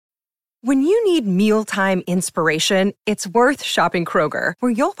When you need mealtime inspiration, it's worth shopping Kroger,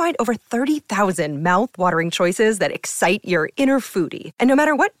 where you'll find over 30,000 mouth-watering choices that excite your inner foodie. And no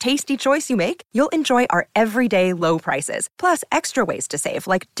matter what tasty choice you make, you'll enjoy our everyday low prices, plus extra ways to save,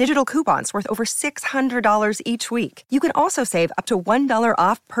 like digital coupons worth over $600 each week. You can also save up to $1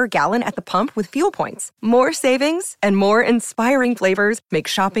 off per gallon at the pump with fuel points. More savings and more inspiring flavors make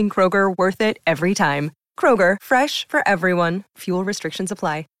shopping Kroger worth it every time. Kroger, fresh for everyone. Fuel restrictions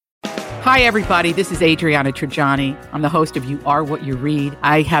apply. Hi, everybody. This is Adriana Trajani. I'm the host of You Are What You Read.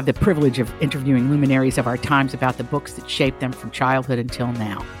 I have the privilege of interviewing luminaries of our times about the books that shaped them from childhood until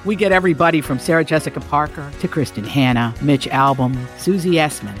now. We get everybody from Sarah Jessica Parker to Kristen Hanna, Mitch Albom, Susie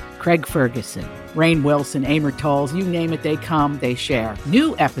Essman, Craig Ferguson, Rainn Wilson, Amor Tolls, you name it, they come, they share.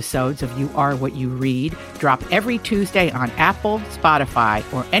 New episodes of You Are What You Read drop every Tuesday on Apple, Spotify,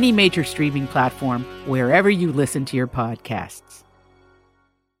 or any major streaming platform wherever you listen to your podcasts.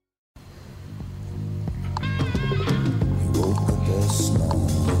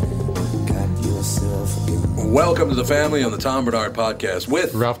 Welcome to the family on the Tom Bernard Podcast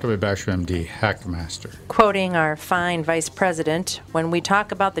with Ralph W. Basher, MD, Hackmaster. Quoting our fine vice president, when we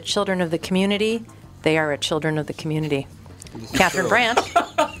talk about the children of the community, they are children of the community. Catherine Brandt.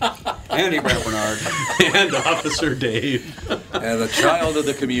 Andy Brant Bernard. And Officer Dave. And a child of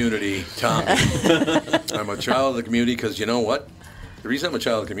the community, Tommy. I'm a child of the community because you know what? The reason I'm a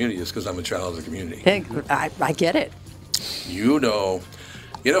child of the community is because I'm a child of the community. I get it. You know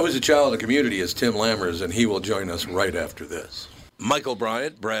who's a child of the community is Tim Lammers, and he will join us right after this. Michael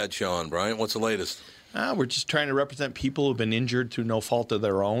Bryant, Bradshaw and Bryant, what's the latest? We're just trying to represent people who've been injured through no fault of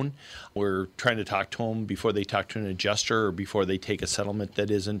their own. We're trying to talk to them before they talk to an adjuster or before they take a settlement that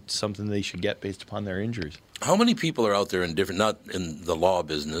isn't something they should get based upon their injuries. How many people are out there not in the law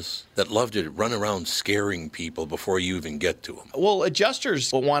business, that love to run around scaring people before you even get to them? Well,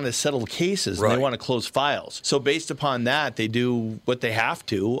 adjusters want to settle cases and Right. they want to close files. So based upon that, they do what they have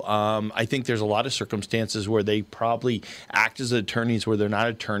to. I think there's a lot of circumstances where they probably act as attorneys where they're not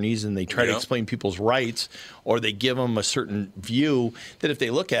attorneys, and they try to explain people's rights, or they give them a certain view that if they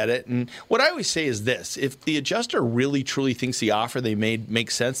look at it. And what I always say is this: if the adjuster really truly thinks the offer they made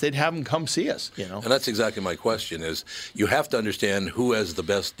makes sense, they'd have them come see us. And that's exactly my question is, you have to understand who has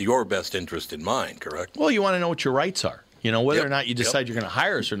your best interest in mind, correct? Well, you want to know what your rights are. Whether or not you decide you're going to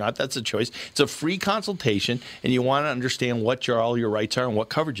hire us or not, that's a choice. It's a free consultation, and you want to understand what all your rights are and what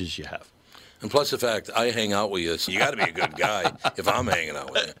coverages you have. And plus the fact I hang out with you, so you got to be a good guy if I'm hanging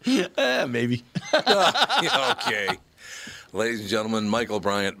out with you. Maybe. Okay. Ladies and gentlemen, Michael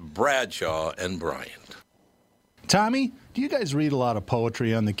Bryant, Bradshaw and Bryant. Tommy, do you guys read a lot of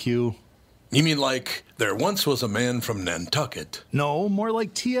poetry on the queue? You mean like, there once was a man from Nantucket? No, more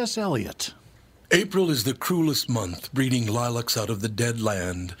like T.S. Eliot. April is the cruelest month, breeding lilacs out of the dead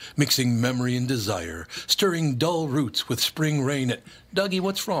land, mixing memory and desire, stirring dull roots with spring rain. Dougie,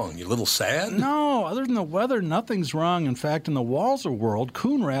 what's wrong? You a little sad? No, other than the weather, nothing's wrong. In fact, in the Walser world,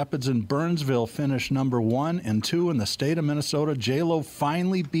 Coon Rapids and Burnsville finished number 1 and 2 in the state of Minnesota. J-Lo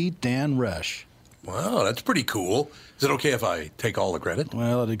finally beat Dan Resch. Wow, that's pretty cool. Is it okay if I take all the credit?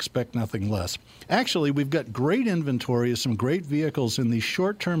 Well, I'd expect nothing less. Actually, we've got great inventory of some great vehicles, and these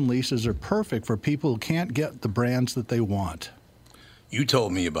short-term leases are perfect for people who can't get the brands that they want. You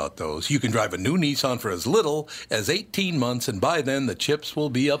told me about those. You can drive a new Nissan for as little as 18 months, and by then the chips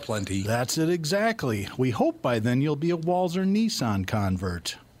will be aplenty. That's it exactly. We hope by then you'll be a Walser Nissan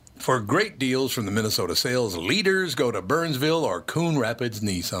convert. For great deals from the Minnesota sales leaders, go to Burnsville or Coon Rapids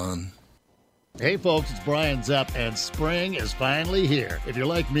Nissan. Hey folks, it's Brian Zepp, and spring is finally here. If you're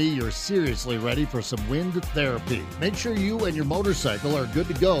like me, you're seriously ready for some wind therapy. Make sure you and your motorcycle are good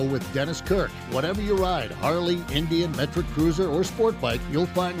to go with Dennis Kirk. Whatever you ride, Harley, Indian, Metric Cruiser, or Sport Bike, you'll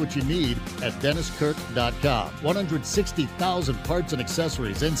find what you need at DennisKirk.com. 160,000 parts and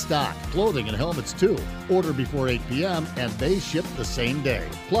accessories in stock, clothing and helmets too. Order before 8 p.m. and they ship the same day.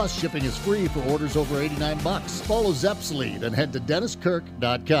 Plus, shipping is free for orders over $89. Follow Zepp's lead and head to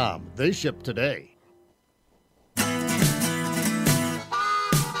DennisKirk.com. They ship today.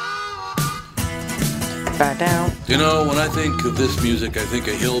 You know, when I think of this music, I think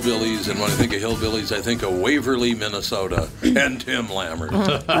of hillbillies, and when I think of hillbillies, I think of Waverly, Minnesota, and Tim Lammers.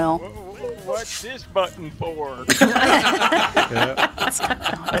 Well, what's this button for? A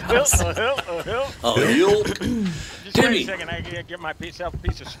hill. Just wait a second, I gotta get myself a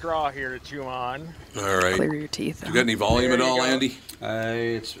piece of straw here to chew on. All right. clear your teeth. You got any volume at all, go. Andy?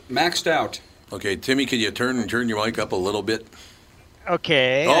 It's maxed out. Okay, Timmy, can you turn your mic up a little bit?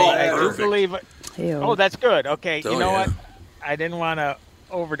 Okay. Oh, I do perfect. believe. Oh, that's good. Okay, Oh, you know yeah. what? I didn't want to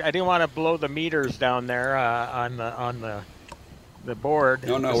blow the meters down there on the the board.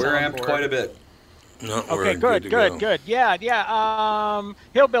 No, the we're amped soundboard. quite a bit. No, we're Okay, good to go. good. Yeah.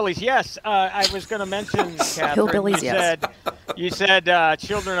 Hillbillies, yes. I was going to mention, Catherine, Hillbillies, yes. You said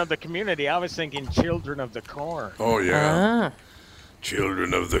children of the community. I was thinking children of the corn. Oh, yeah. Ah.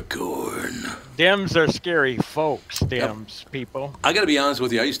 Children of the Corn. Dims are scary folks, Dims, people. I got to be honest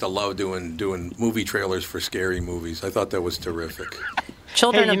with you. I used to love doing movie trailers for scary movies. I thought that was terrific.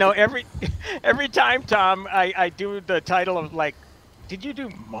 Children Hey, of the- every time, Tom, I do the title of, like, did you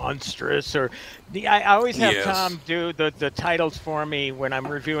do Monstrous? Or I always have Yes. Tom do the titles for me when I'm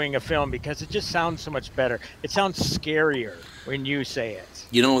reviewing a film because it just sounds so much better. It sounds scarier when you say it.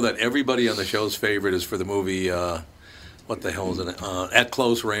 You know that everybody on the show's favorite is for the movie, what the hell is it? At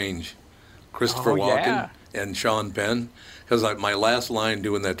Close Range. Christopher Oh, Walken yeah. and Sean Penn. Because my last line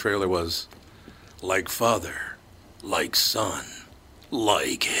doing that trailer was, like father, like son,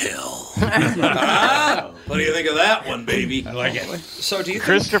 like hell. What do you think of that one, baby? I like it. So do you think,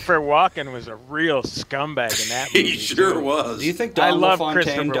 Christopher Walken was a real scumbag in that movie. He sure too. was. do you think I Don love LaFontaine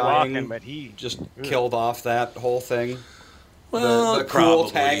Christopher dying Walken, but he just killed off that whole thing? Well, The cool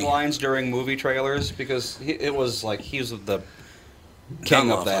probably. taglines during movie trailers? Because it was like he was the king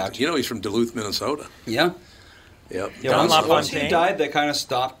Don of that. LaFontaine. You know he's from Duluth, Minnesota. Yeah. Yep. Yeah, Don once he LaFontaine? died, they kind of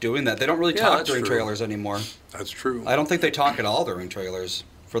stopped doing that. They don't really Yeah, talk that's during true. trailers anymore. That's true. I don't think they talk at all during trailers,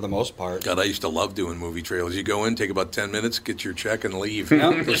 for the most part. God, I used to love doing movie trailers. You go in, take about 10 minutes, get your check, and leave.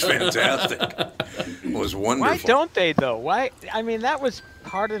 Yeah. It was fantastic. It was wonderful. Why don't they though? Why? I mean, that was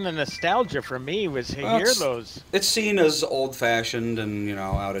part of the nostalgia for me was to Well, hear it's- those. It's seen as old-fashioned and,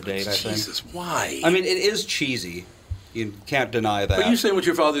 out of date, I think. Jesus, why? I mean, it is cheesy. You can't deny that. But you saying what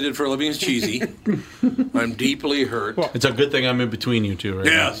your father did for a living is cheesy. I'm deeply hurt. It's a good thing I'm in between you two right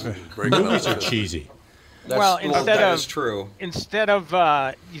Yes. now. Break it Movies up. are cheesy. Well, that is true. Instead of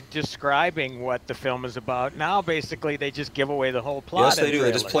describing what the film is about, now basically they just give away the whole plot. Yes, they in do.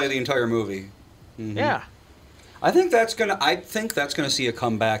 They just trailers. play the entire movie. Mhm. Yeah. I think that's gonna see a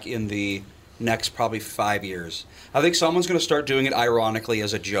comeback in the next probably 5 years. I think someone's gonna start doing it ironically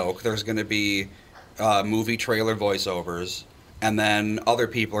as a joke. There's gonna be movie trailer voiceovers, and then other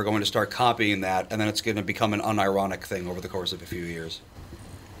people are going to start copying that, and then it's going to become an unironic thing over the course of a few years.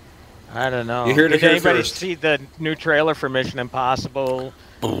 I don't know. You heard it Did here anybody first. see the new trailer for Mission Impossible?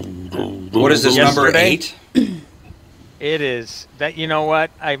 What is this, number Yesterday? 8? It is. That, you know what?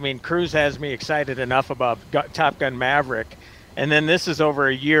 I mean, Cruise has me excited enough about Top Gun Maverick, and then this is over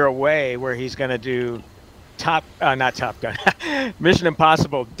a year away where he's going to do not Top Gun, Mission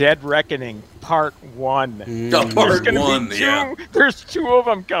Impossible: Dead Reckoning Part 1. Part There's gonna be 1, two- yeah. There's 2 of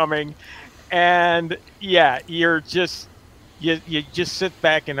them coming, and yeah, you just sit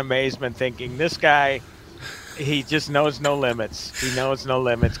back in amazement, thinking this guy, he just knows no limits. He knows no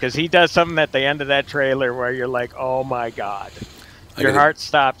limits because he does something at the end of that trailer where you're like, oh my god, your heart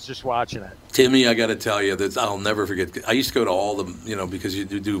stops just watching it. Timmy, I got to tell you that I'll never forget. I used to go to all the, because you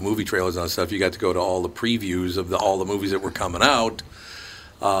do movie trailers and stuff. You got to go to all the previews of all the movies that were coming out.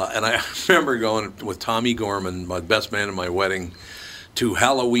 And I remember going with Tommy Gorman, my best man at my wedding, to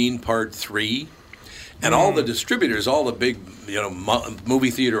Halloween Part 3. And all the distributors, all the big,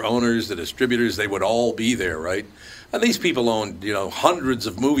 movie theater owners, the distributors, they would all be there, right? And these people owned, hundreds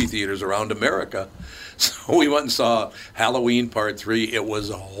of movie theaters around America. So we went and saw Halloween Part 3. It was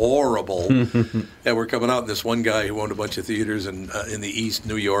horrible. And we're coming out, and this one guy who owned a bunch of theaters in the East,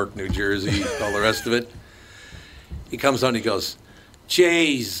 New York, New Jersey, all the rest of it, he comes on and he goes,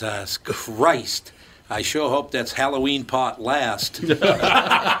 Jesus Christ, I sure hope that's Halloween Part last.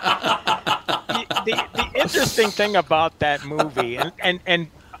 The interesting thing about that movie, and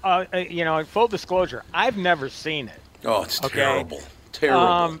full disclosure, I've never seen it. Oh, it's Okay. terrible.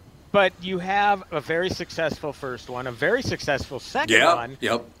 Terrible. But you have a very successful first one, a very successful second Yeah, one,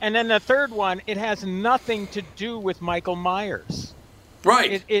 yep. and then the third one, it has nothing to do with Michael Myers.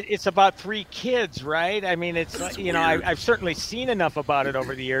 Right. It's about 3 kids, right? I mean, it's weird. I've certainly seen enough about it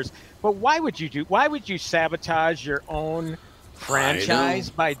over the years. But why would you sabotage your own franchise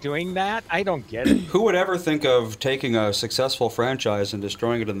by doing that? I don't get it. Who would ever think of taking a successful franchise and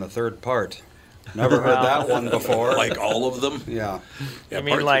destroying it in the third part? Never heard that one before. Like all of them? Yeah. You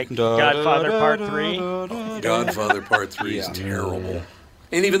mean like Godfather Part 3? Godfather Part 3 is terrible.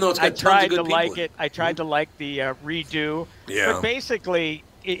 And even though it's got I tons tried of good to people like in it. I tried to like the redo. Yeah. But basically,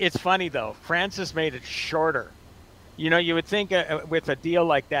 it's funny though. Francis made it shorter. You would think with a deal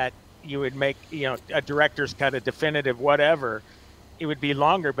like that, you would make a director's cut, a definitive whatever. It would be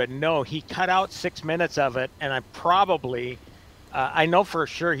longer, but no, he cut out 6 minutes of it, and I know for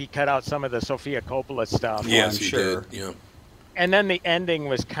sure he cut out some of the Sofia Coppola stuff. Yes, I'm he sure. did. Yeah. And then the ending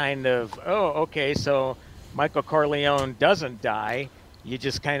was kind of, oh, okay, so Michael Corleone doesn't die. You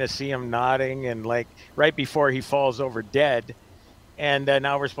just kind of see him nodding and like right before he falls over dead. And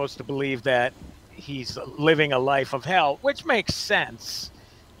now we're supposed to believe that he's living a life of hell, which makes sense.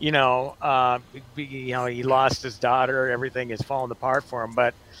 He lost his daughter. Everything is falling apart for him.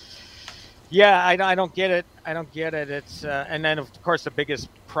 But yeah, I don't get it. I don't get it. It's and then of course the biggest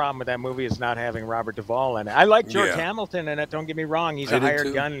problem with that movie is not having Robert Duvall in it. I like George Hamilton in it. Don't get me wrong. He's a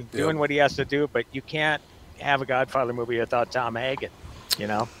hired gun doing what he has to do. But you can't have a Godfather movie without Tom Hagen.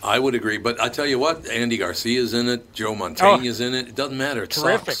 I would agree, but I tell you what, Andy Garcia's in it, Joe Montana's in it. It doesn't matter. It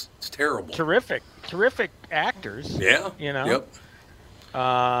sucks. It's terrible. Terrific actors. Yeah. Yep.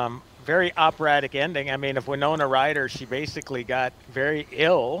 Very operatic ending. I mean, if Winona Ryder, she basically got very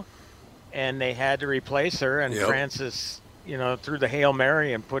ill, and they had to replace her, and Francis, threw the Hail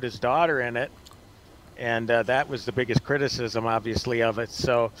Mary and put his daughter in it. And that was the biggest criticism, obviously, of it.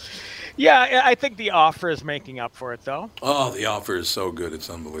 So, yeah, I think The Offer is making up for it, though. Oh, The Offer is so good. It's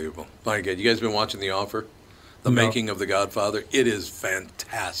unbelievable. My God, you guys been watching The Offer? The making of The Godfather? It is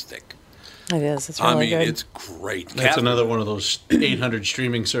fantastic. It is. It's really good. It's great. That's another one of those 800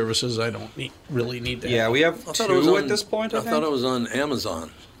 streaming services I don't really need to have. Yeah, we have two at this point, I thought it was on Amazon.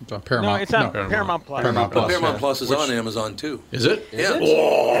 It's on Paramount. No, it's on Paramount Plus. Paramount Plus is on Amazon, too. Is it? Yeah.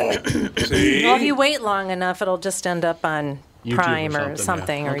 Oh, see? Well, if you wait long enough, it'll just end up on YouTube Prime or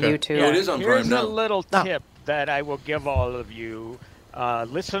something, or YouTube. Yeah, it is on Prime now. Here's a little tip that I will give all of you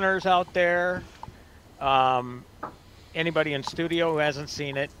listeners out there, anybody in studio who hasn't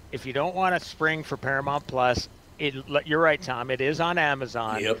seen it. If you don't want to spring for Paramount Plus, you're right, Tom. It is on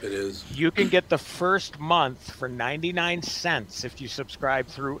Amazon. Yep, it is. You can get the first month for 99 cents if you subscribe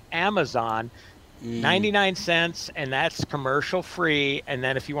through Amazon. 99 cents, and that's commercial free. And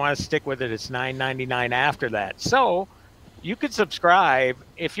then if you want to stick with it, it's $9.99 after that. So you could subscribe.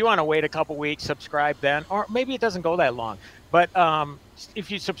 If you want to wait a couple weeks, subscribe then. Or maybe it doesn't go that long. But if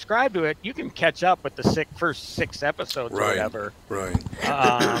you subscribe to it, you can catch up with the first 6 episodes or whatever. Right.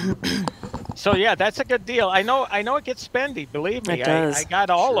 So yeah, that's a good deal. I know it gets spendy. Believe me, It does. I got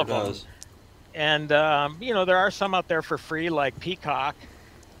all of them. does. And there are some out there for free, like Peacock,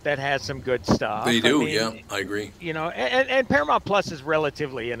 that has some good stuff. They do, I agree. And Paramount Plus is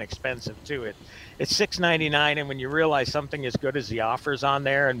relatively inexpensive too. It's $6.99, and when you realize something as good as The Offer's on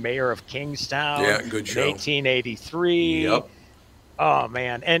there, and Mayor of Kingstown, good show. 1883. Yep. Oh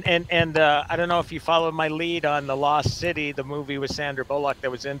man, and I don't know if you followed my lead on The Lost City, the movie with Sandra Bullock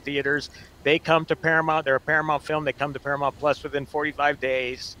that was in theaters. They come to Paramount. They're a Paramount film. They come to Paramount Plus within 45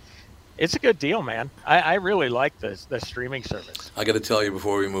 days. It's a good deal, man. I really like the streaming service. I got to tell you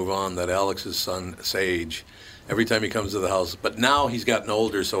before we move on that Alex's son, Sage, every time he comes to the house, but now he's gotten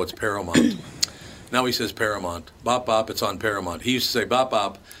older, so it's Paramount. Now he says Paramount. Bop, bop, it's on Paramount. He used to say, bop,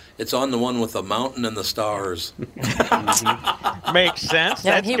 bop, it's on the one with the mountain and the stars. Makes sense.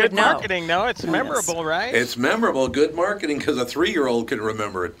 Yeah, That's he good would know. marketing, though. It's memorable, right? It's memorable. Good marketing because a 3-year-old can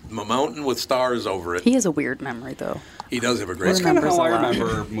remember it. A mountain with stars over it. He has a weird memory, though. He does have a great That's kind of remembers how a I lot.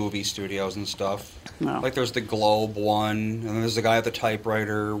 remember movie studios and stuff. No. Like there's the Globe one, and then there's the guy at the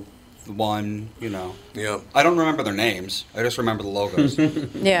typewriter one, Yeah. I don't remember their names. I just remember the logos,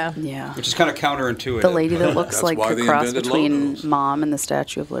 Yeah. Yeah. which is kind of counterintuitive. The lady that but- looks That's like why a they cross invented between logos. Mom and the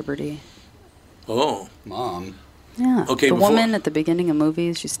Statue of Liberty. Oh. Mom. Yeah. Okay, the before- woman at the beginning of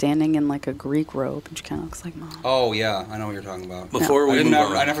movies, she's standing in like a Greek robe, and she kind of looks like Mom. Oh yeah, I know what you're talking about. Before we move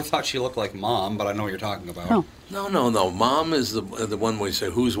on. I never thought she looked like Mom, but I know what you're talking about. Oh. No. Mom is the one where you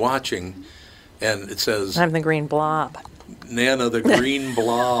say, who's watching? And it says, I'm the green blob. Nana, the green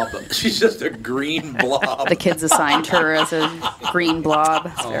blob. She's just a green blob. The kids assigned her as a green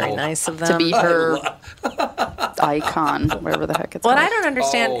blob Very nice of them. to be her icon, whatever the heck it's What called. I don't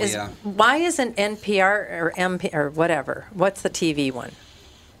understand Oh, is yeah. why isn't NPR or MP or whatever? What's the TV one?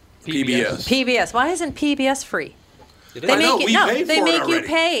 PBS. PBS. Why isn't PBS free? It They is. I know, make we you, paid they for it make you already.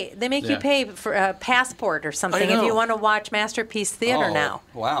 pay. They make you Yeah. pay for a passport or something I if you know. want to watch Masterpiece Theater Oh, now.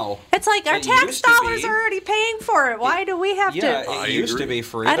 Wow. It's like our It tax used to dollars be. are already paying for it. Why do we have Yeah, to? I it used to agree. be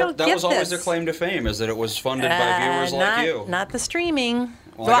free. I don't that get was always this. their claim to fame, is that it was funded by viewers not, like you. Not the streaming.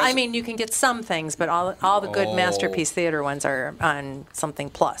 Well, Well, I I guess- mean, you can get some things, but all the good Oh. Masterpiece Theater ones are on something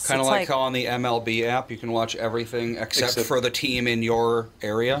plus. Kind of It's like how on the MLB app you can watch everything except Except- for the team in your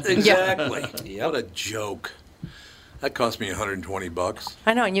area. Exactly. Yep. What a joke. That cost me $120.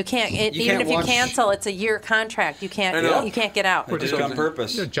 I know, and you can't. You Even can't if you watch- cancel, it's a year contract. You can't. I know. You can't get out. They did it on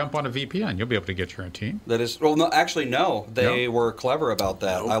purpose. You jump on a VPN. You'll be able to get your own team. That is well, no, actually, no. They No? were clever about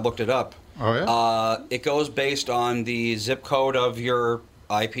that. I looked it up. Oh, yeah? It goes based on the zip code of your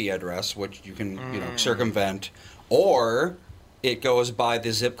IP address, which you can circumvent, or it goes by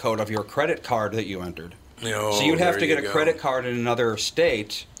the zip code of your credit card that you entered. So you'd have to there get you a go. credit card in another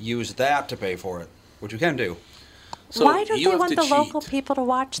state, use that to pay for it, which you can do. So Why don't you they have want to the cheat. local people to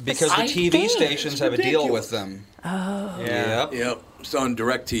watch this? Because the TV thing? stations have a deal with them. Oh. Yeah. Yep. It's on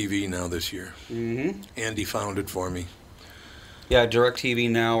DirecTV now this year. Mm-hmm. Andy found it for me. Yeah, DirecTV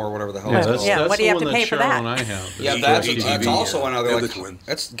Now or whatever the hell Yeah, it's that's, called. Yeah, that's what do you the have to one pay that for Cheryl that? and I have. Yeah, DirecTV, that's also yeah. another They're like the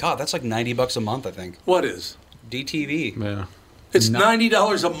twins. that's like $90 a month, I think. What is? DTV. Yeah. It's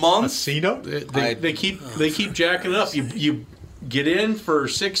 $90 a month. They keep jacking it up. You get in for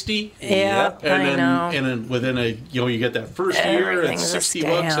 $60. Yeah, and I then know. and then within you get that first year Everything's it's a $60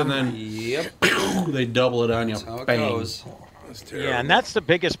 and scam. then they double it on you. How it Bang. goes. That's terrible. Yeah, and that's the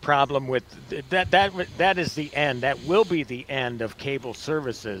biggest problem with that is the end. That will be the end of cable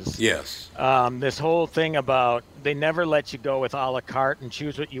services. Yes. This whole thing about they never let you go with a la carte and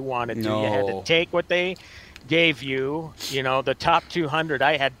choose what you wanted to. You had to No. take what they gave you. The top 200.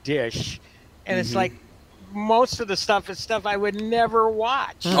 I had Dish, and it's like most of the stuff is stuff I would never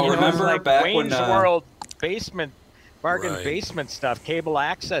watch. Oh, It's remember like back Wayne's when, World bargain Right. basement stuff, cable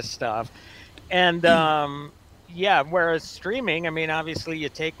access stuff, and yeah. Whereas streaming, I mean, obviously you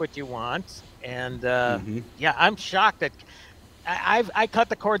take what you want, and yeah, I'm shocked that I cut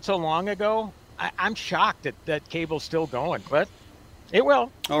the cord so long ago. I'm shocked that cable's still going, but it will.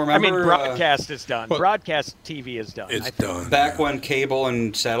 Oh, I mean, remember, broadcast is done. Broadcast TV is done. It's done. Back when cable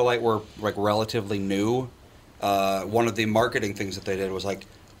and satellite were like relatively new, one of the marketing things that they did was like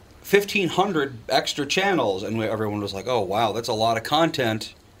 1,500 extra channels, and everyone was like, "Oh wow, that's a lot of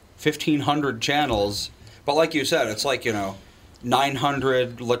content, 1,500 channels." But like you said, it's like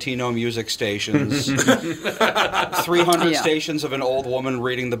 900 Latino music stations, 300 stations of an old woman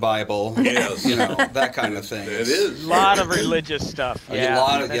reading the Bible, Yes. that kind of thing. It is. A lot of religious stuff. Yeah, a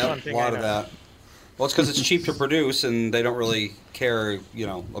lot of that's one thing I know. that. Well, it's because it's cheap to produce, and they don't really care,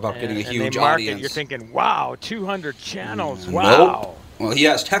 about getting a And huge they market, audience. You're thinking, wow, 200 channels. Wow. Nope. Well,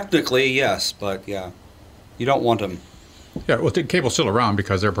 yes, technically, yes, but yeah, you don't want them. Yeah, well, the cable's still around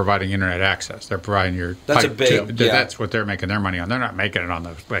because they're providing internet access. They're providing your That's a pipe big- to, yeah. That's what they're making their money on. They're not making it on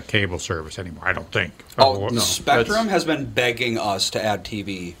that cable service anymore, I don't think. Oh, no, Spectrum has been begging us to add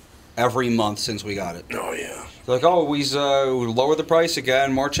TV every month since we got it. Oh yeah. They're like, oh, we lower the price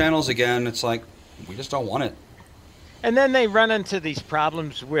again, more channels again. It's like, we just don't want it. And then they run into these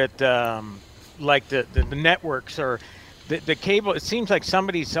problems with like the networks or the cable. It seems like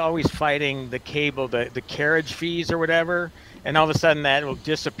somebody's always fighting the cable, the carriage fees or whatever, and all of a sudden that will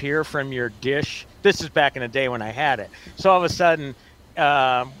disappear from your dish. This is back in the day when I had it. So all of a sudden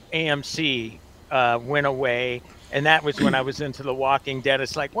AMC went away, and that was when I was into The Walking Dead.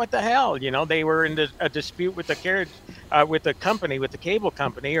 It's like, what the hell? They were in a dispute with the carriage, with the company, with the cable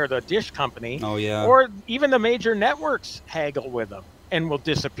company or the dish company. Oh, yeah. Or even the major networks haggle with them and will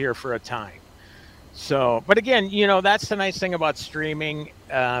disappear for a time. So, but again, that's the nice thing about streaming.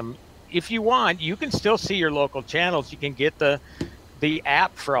 If you want, you can still see your local channels. You can get the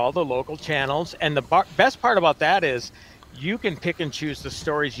app for all the local channels. And the best part about that is you can pick and choose the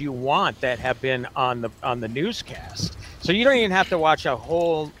stories you want that have been on the newscast. So you don't even have to watch a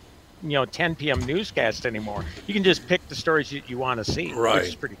whole 10 p.m. newscast anymore. You can just pick the stories you want to see, Right. which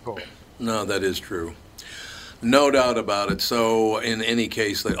is pretty cool. No, that is true. No doubt about it. So, in any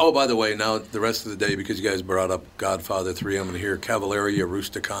case, by the way, now the rest of the day, because you guys brought up Godfather 3, I'm going to hear Cavalleria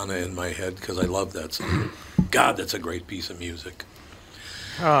Rusticana in my head because I love that song. God, that's a great piece of music.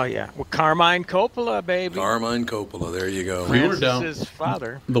 Oh, yeah. Well, Carmine Coppola, baby. Carmine Coppola, there you go. We were down. Francis's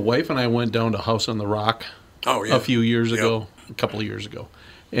father. The wife and I went down to House on the Rock Oh, yeah. a few years ago, a couple of years ago.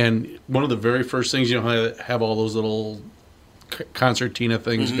 And one of the very first things, how they have all those little concertina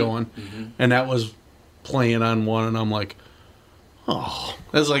things going. And that was playing on one, and I'm like, oh.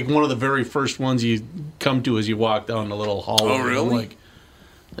 That's like one of the very first ones you come to as you walk down the little hallway. Oh, really? I'm like,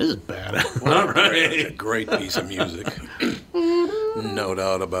 this is bad. All right. It's a great piece of music. No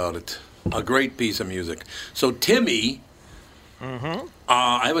doubt about it. A great piece of music. So, Timmy,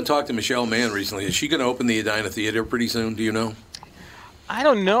 I haven't talked to Michelle Mann recently. Is she going to open the Edina Theater pretty soon? Do you know? I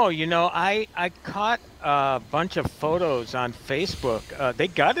don't know. I caught a bunch of photos on Facebook. They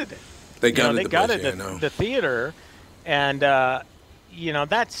gutted it. They gutted they the gutted place, yeah, I know. the theater, and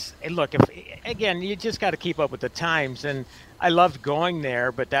that's look. If you just got to keep up with the times, and I loved going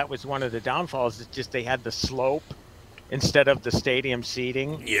there, but that was one of the downfalls. It's just they had the slope instead of the stadium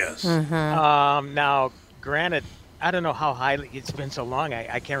seating. Yes. Now, granted, I don't know how high. It's been so long.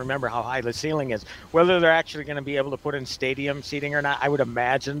 I can't remember how high the ceiling is. Whether they're actually going to be able to put in stadium seating or not, I would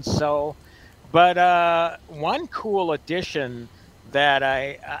imagine so. But one cool addition that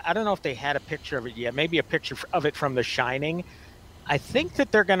I don't know if they had a picture of it yet. Maybe a picture of it from The Shining. I think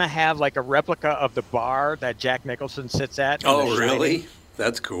that they're going to have like a replica of the bar that Jack Nicholson sits at. Oh, really?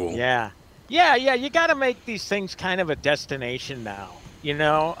 That's cool. Yeah. You got to make these things kind of a destination now. You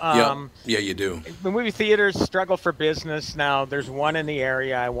know? Yeah, you do. The movie theaters struggle for business now. There's one in the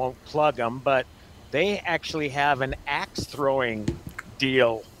area. I won't plug them, but they actually have an axe throwing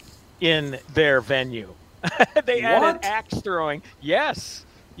deal in their venue. They had an axe throwing. Yes.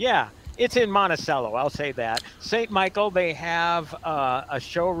 Yeah. It's in Monticello. I'll say that. St. Michael, they have a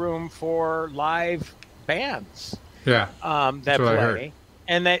showroom for live bands. Yeah. That play.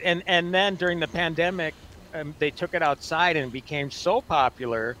 And then during the pandemic, they took it outside and it became so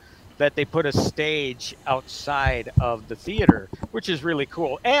popular that they put a stage outside of the theater, which is really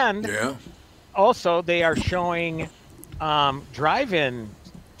cool. And also they are showing drive-in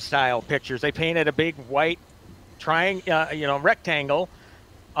style pictures. They painted a big white rectangle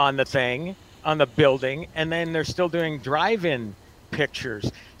on the thing, on the building, and then they're still doing drive-in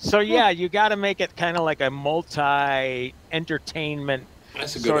pictures. So you got to make it kind of like a multi-entertainment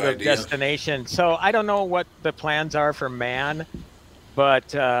sort of destination. So I don't know what the plans are for Man, but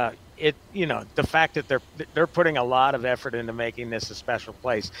the fact that they're putting a lot of effort into making this a special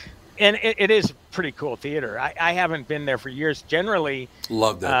place, and it is pretty cool theater. I haven't been there for years. Generally,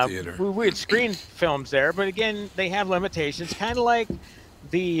 love that theater. We would screen films there, but again, they have limitations, kind of like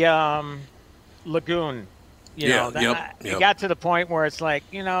the Lagoon. It got to the point where it's like,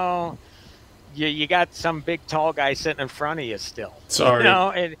 you got some big tall guy sitting in front of you still. Sorry.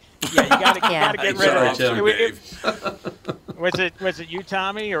 And you got to get rid of it. Was it you,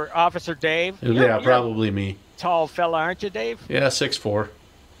 Tommy, or Officer Dave? You're probably me. Tall fella, aren't you, Dave? Yeah, 6'4".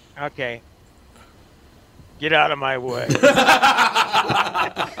 Okay. Get out of my way.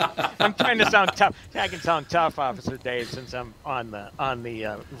 I'm trying to sound tough. I can sound tough, Officer Dave, since I'm on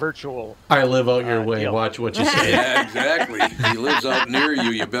the virtual. I live out your way. Deal. Watch what you say. Yeah, exactly. He lives out near you.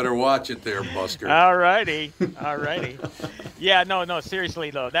 You better watch it there, Busker. All righty. Yeah, no.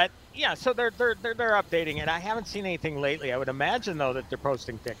 Seriously though, so they're updating it. I haven't seen anything lately. I would imagine though that they're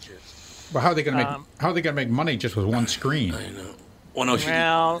posting pictures. But how are they going to make money just with one screen? I know. Well, no,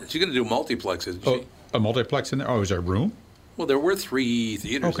 she's going to do multiplexes. A multiplex in there? Oh, is there a room? Well, there were 3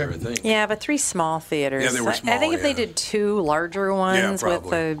 theaters there, I think. Yeah, but 3 small theaters. Yeah, they were small, I think if they did 2 larger ones with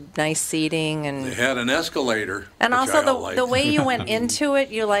the nice seating and they had an escalator. And also the way you went into it,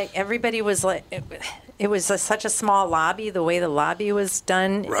 everybody was like, it was such a small lobby. The way the lobby was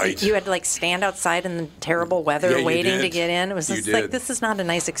done, you had to stand outside in the terrible weather waiting to get in. It was just like, this is not a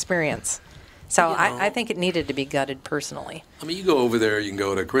nice experience. So I think it needed to be gutted personally. I mean, you go over there, you can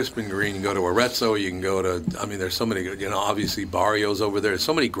go to Crispin Green, you can go to Arezzo, you can go to, there's so many, obviously Barrio's over there. There's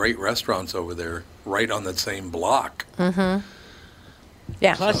so many great restaurants over there right on that same block. Mm-hmm.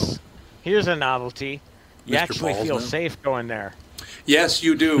 Yeah. Plus, here's a novelty. You actually feel safe going there. Yes,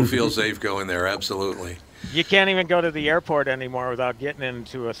 you do feel safe going there, absolutely. You can't even go to the airport anymore without getting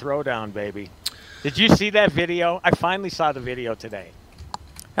into a throwdown, baby. Did you see that video? I finally saw the video today.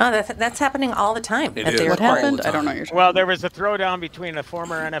 Oh, that's happening all the time at the airport. What happened? I don't know what you're talking about. Well, there was a throwdown between a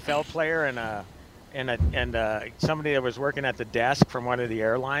former NFL player and somebody that was working at the desk from one of the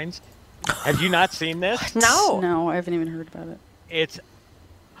airlines. Have you not seen this? No, I haven't even heard about it.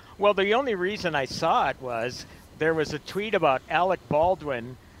 The only reason I saw it was there was a tweet about Alec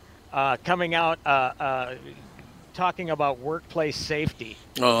Baldwin coming out talking about workplace safety.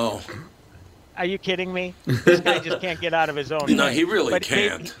 Oh. Are you kidding me? This guy just can't get out of his own No, way. he really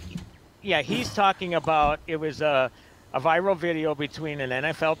can't. He's talking about it was a viral video between an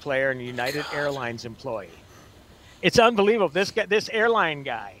NFL player and a United Airlines employee. It's unbelievable. This airline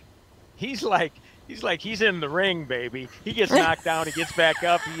guy, he's in the ring, baby. He gets knocked down, he gets back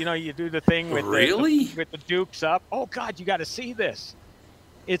up. You do the thing with with the dukes up. Oh God, you got to see this.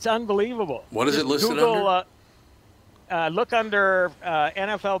 It's unbelievable. What is it listed under? Look under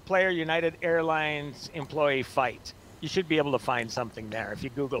NFL player United Airlines employee fight. You should be able to find something there if you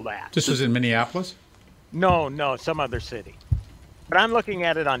Google that. This was in Minneapolis? No, some other city. But I'm looking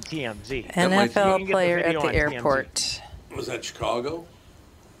at it on TMZ. NFL player at the airport. TMZ. Was that Chicago?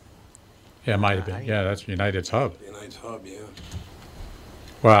 Yeah, it might have been. Yeah, that's United's hub. United's hub, yeah.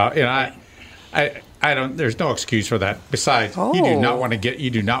 Well, I don't. There's no excuse for that. Besides, you do not want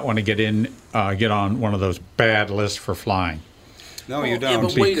to get on one of those bad lists for flying. No, you don't. Yeah,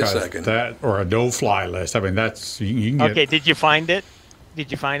 but wait a second. Or a no-fly list. I mean, that's you can Okay, did you find it?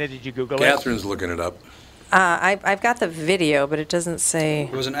 Did you Google it? Catherine's looking it up. I've got the video, but it doesn't say.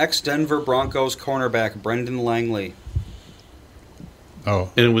 It was an ex-Denver Broncos cornerback, Brendan Langley.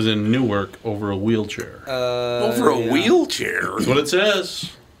 Oh. And it was in Newark over a wheelchair. Over a wheelchair? That's what it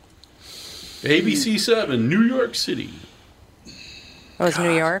says. ABC 7, New York City. Oh, it's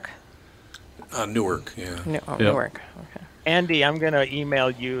New York? Newark, yeah. Newark. Okay. Andy, I'm going to email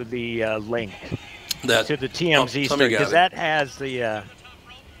you the link to the TMZ story because that has the.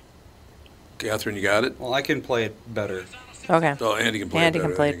 Catherine, you got it? Well, I can play it better. Okay. Oh, Andy can play Andy it better.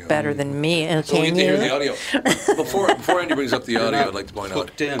 can play it better than me. So we get to hear the audio. Before Andy brings up the audio, I'd like to point out.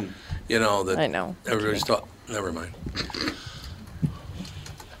 Hooked in. You know that. I know. Everybody's talking. Never mind.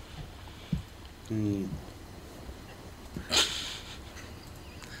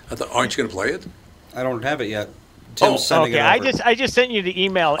 Aren't you going to play it? I don't have it yet. Tim's sending it over. I just sent you the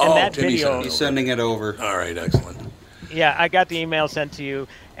email and that video. He's sending it over. All right, excellent. Yeah, I got the email sent to you,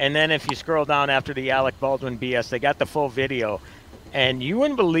 and then if you scroll down after the Alec Baldwin BS, they got the full video, and you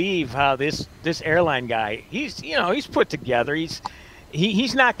wouldn't believe how this airline guy, he's put together.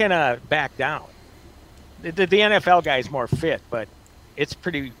 He's not gonna back down. The NFL guy is more fit, but it's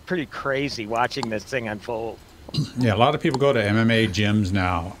pretty crazy watching this thing unfold. Yeah, a lot of people go to MMA gyms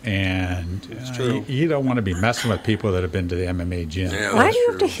now, and you don't want to be messing with people that have been to the MMA gym. Yeah, why do you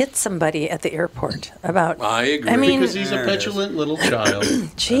have to hit somebody at the airport about? I agree. I mean, because he's a petulant little child.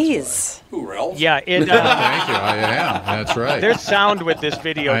 Jeez. Who, Ralph? Yeah, thank you. I am. That's right. There's sound with this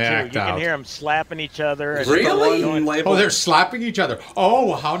video I too. act You can out. hear them slapping each other. Really? Oh, they're slapping each other.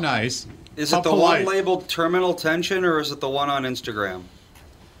 Oh, how nice. Is How it the polite. one labeled Terminal Tension, or is it the one on Instagram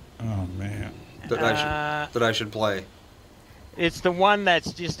Oh man. that I should play? It's the one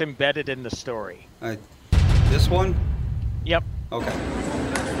that's just embedded in the story. This one? Yep. Okay.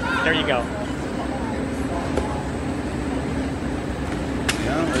 There you go.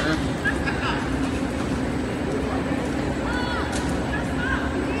 Yeah, there.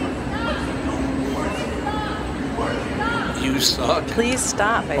 You suck. Please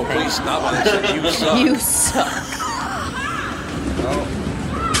stop. I think. Please stop. I said you suck. You suck. Oh.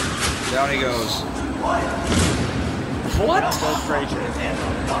 Down he goes. What? Goes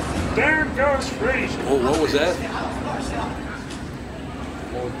Frazier. There goes Frazier. Oh, what was that?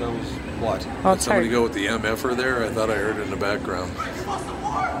 Oh, that was what? Oh, Did somebody go with the MFer there? I thought I heard it in the background.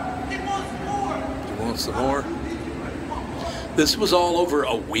 You want some more? This was all over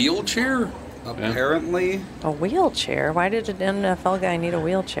a wheelchair? Apparently. A wheelchair? Why did an NFL guy need a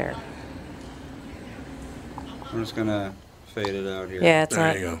wheelchair? I'm just going to fade it out here. Yeah, it's There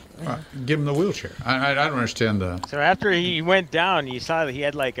not. you go. Give him the wheelchair. I don't understand the. So after he went down, you saw that he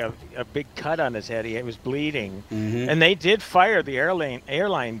had like a big cut on his head. He was bleeding, and they did fire the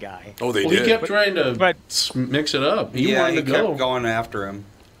airline guy. Oh, they Well, did. he kept trying to mix it up. He wanted to go. Kept going after him.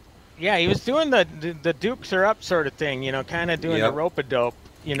 Yeah, he was doing the Dukes are up sort of thing, kind of doing the rope-a-dope,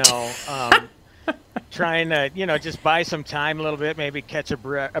 trying to, just buy some time a little bit, maybe catch a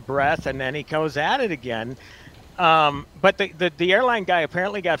breath, and then he goes at it again. But the airline guy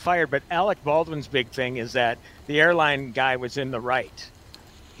apparently got fired, but Alec Baldwin's big thing is that the airline guy was in the right.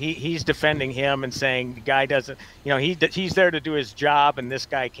 He's defending him and saying the guy doesn't, he's there to do his job, and this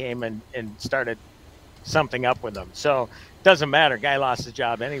guy came and started something up with him. So doesn't matter. Guy lost his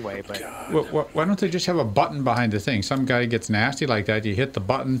job anyway. But why don't they just have a button behind the thing? Some guy gets nasty like that. You hit the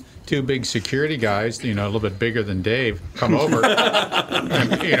button. Two big security guys, a little bit bigger than Dave, come over, and,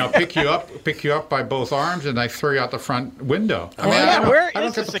 pick you up by both arms, and they throw you out the front window. Where I don't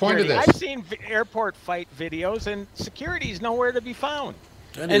is get the the point of security? this. I've seen airport fight videos, and security's nowhere to be found.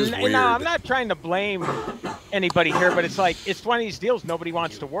 That is And weird. now I'm not trying to blame anybody here, but it's like it's one of these deals. Nobody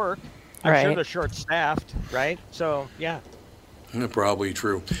wants to work. I'm sure Right. they're short-staffed, right? So yeah. Probably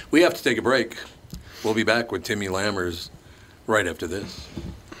true. We have to take a break. We'll be back with Timmy Lammers right after this.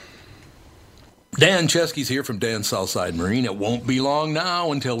 Dan Chesky's here from Dan's Southside Marine. It won't be long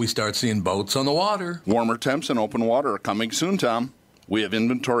now until we start seeing boats on the water. Warmer temps and open water are coming soon, Tom. We have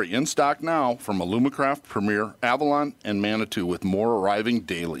inventory in stock now from Alumacraft, Premier, Avalon, and Manitou, with more arriving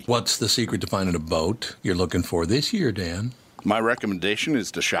daily. What's the secret to finding a boat you're looking for this year, Dan? My recommendation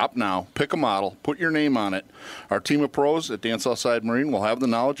is to shop now, pick a model, put your name on it. Our team of pros at Dan Southside Marine will have the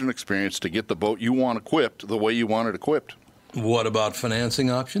knowledge and experience to get the boat you want equipped the way you want it equipped. What about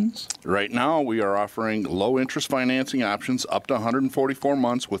financing options? Right now, we are offering low-interest financing options up to 144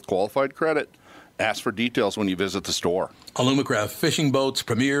 months with qualified credit. Ask for details when you visit the store. Alumacraft fishing boats,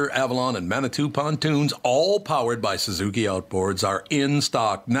 Premier, Avalon, and Manitou pontoons, all powered by Suzuki Outboards, are in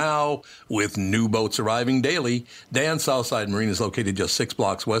stock now with new boats arriving daily. Dan's Southside Marine is located just 6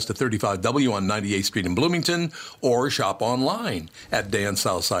 blocks west of 35W on 98th Street in Bloomington, or shop online at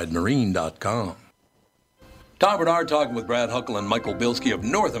dansouthsidemarine.com. Tom Bernard talking with Brad Huckle and Michael Bilski of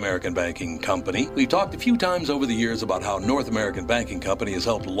North American Banking Company. We've talked a few times over the years about how North American Banking Company has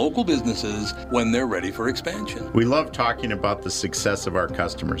helped local businesses when they're ready for expansion. We love talking about the success of our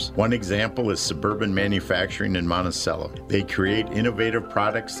customers. One example is Suburban Manufacturing in Monticello. They create innovative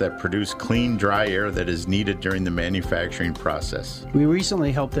products that produce clean, dry air that is needed during the manufacturing process. We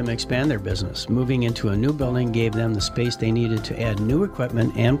recently helped them expand their business. Moving into a new building gave them the space they needed to add new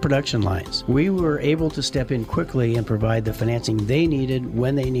equipment and production lines. We were able to step in quickly and provide the financing they needed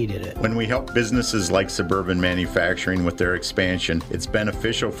when they needed it. When we help businesses like Suburban Manufacturing with their expansion, it's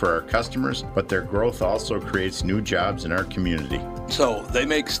beneficial for our customers, but their growth also creates new jobs in our community. So they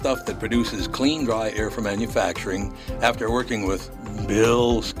make stuff that produces clean, dry air for manufacturing after working with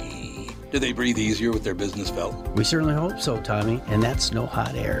Bilski. Do they breathe easier with their business fellow? We certainly hope so, Tommy, and that's no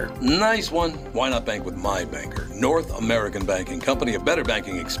hot air. Nice one. Why not bank with my banker? North American Banking Company, a better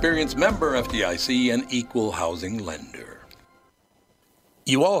banking experience, member FDIC, and equal housing lender.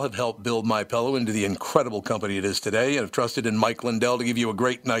 You all have helped build MyPillow into the incredible company it is today and have trusted in Mike Lindell to give you a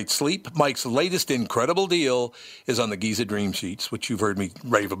great night's sleep. Mike's latest incredible deal is on the Giza Dream Sheets, which you've heard me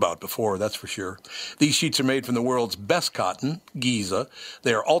rave about before, that's for sure. These sheets are made from the world's best cotton, Giza.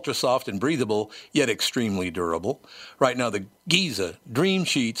 They are ultra soft and breathable, yet extremely durable. Right now, the Giza Dream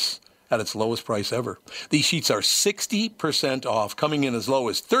Sheets at its lowest price ever. These sheets are 60% off, coming in as low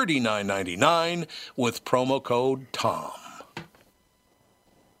as $39.99 with promo code TOM.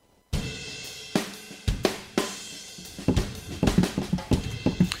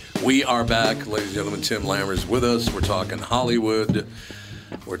 We are back, ladies and gentlemen. Tim Lammers with us. We're talking Hollywood.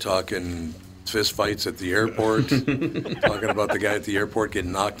 We're talking fist fights at the airport. Talking about the guy at the airport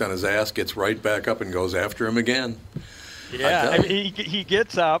getting knocked on his ass, gets right back up and goes after him again. Yeah, I mean, he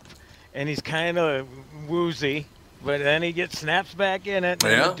gets up and he's kind of woozy, but then he snaps back in it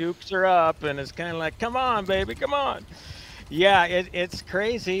and the Dukes are up and it's kind of like, come on, baby, come on. Yeah, it's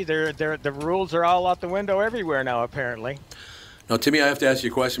crazy. The rules are all out the window everywhere now, apparently. Now, Timmy, I have to ask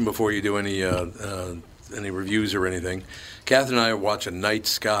you a question before you do any reviews or anything. Catherine and I are watching Night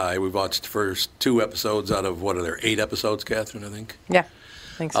Sky. We've watched the first 2 episodes out of, what are there, 8 episodes, Catherine, I think? Yeah,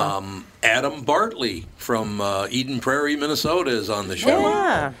 I think so. Adam Bartley from Eden Prairie, Minnesota is on the show.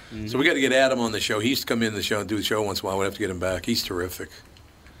 Yeah. So we got to get Adam on the show. He used to come in the show and do the show once in a while. We'll have to get him back. He's terrific.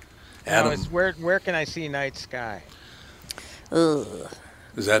 Adam. Now, where can I see Night Sky? Ugh.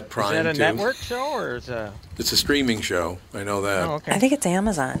 Is that Prime, too? Is that a network show or is it? It's a streaming show. I know that. Oh, okay. I think it's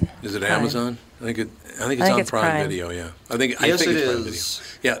Amazon. Is it Amazon? I think it's on Prime Video. Yeah, I think it's Prime Video.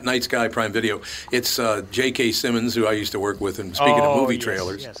 Yeah, Night Sky Prime Video. It's J.K. Simmons, who I used to work with, and speaking of movie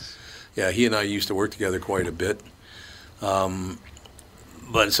trailers, yeah, he and I used to work together quite a bit.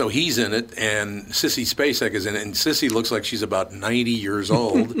 But so he's in it, and Sissy Spacek is in it, and Sissy looks like she's about 90 years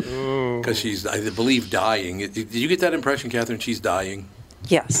old because she's, I believe, dying. Did you get that impression, Catherine? She's dying.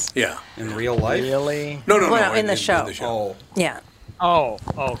 Yes. Yeah. In real life? Really? No. Well, in the show. In the show. Oh. Yeah. Oh,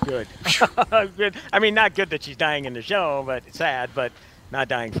 good. Good. I mean, not good that she's dying in the show, but sad, but not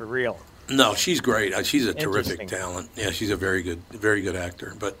dying for real. No, she's great. She's a terrific talent. Yeah, she's a very good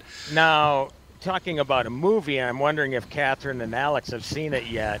actor. But now, talking about a movie, I'm wondering if Catherine and Alex have seen it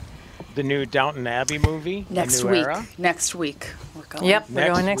yet. The new Downton Abbey movie, next The New week. Era. Next week, we're going. Yep,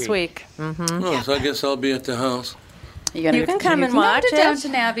 we're going next week. Mm-hmm. Oh, so I guess I'll be at the house. You can come and watch it.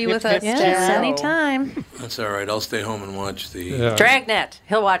 Downton Abbey with us. Yes, anytime. That's all right. I'll stay home and watch the Dragnet.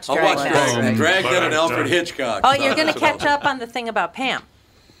 He'll watch Dragnet. I'll watch Dragnet and Alfred Hitchcock. Oh, you're going to catch up on the thing about Pam.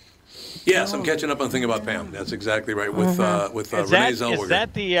 Yes, I'm catching up on the thing about Pam. That's exactly right with Renee Zellweger. Is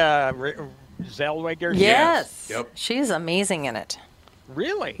that the Zellweger? Yes. Yep. She's amazing in it.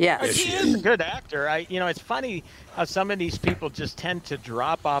 Really? Yes. She is a good actor. It's funny how some of these people just tend to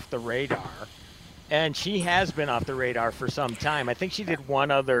drop off the radar. And she has been off the radar for some time. I think she did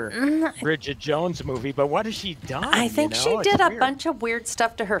one other Bridget Jones movie, but what has she done? I think she did a bunch of weird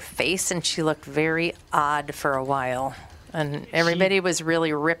stuff to her face, and she looked very odd for a while. And everybody was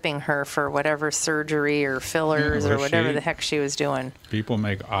really ripping her for whatever surgery or fillers or whatever the heck she was doing. People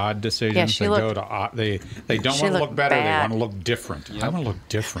make odd decisions. Yeah, she they don't want to look better. Bad. They want to look different. I want to look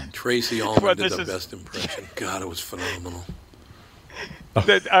different. Tracy Ullman did the best impression. God, it was phenomenal.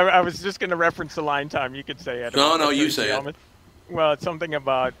 I was just going to reference the line, Tom. You could say it. No, you say it. Well, it's something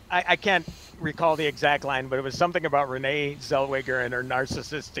about, I can't recall the exact line, but it was something about Renee Zellweger and her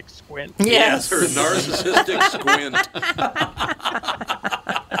narcissistic squint. Yes, her narcissistic squint.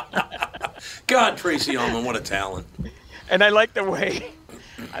 God, Tracy Ullman, what a talent. And I like the way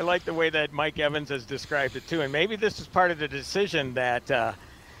that Mike Evans has described it, too. And maybe this is part of the decision that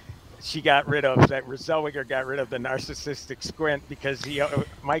she got rid of that. Zellweger got rid of the narcissistic squint because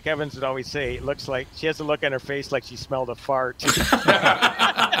Mike Evans would always say it looks like she has a look on her face like she smelled a fart.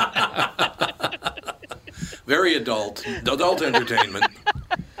 Very adult entertainment.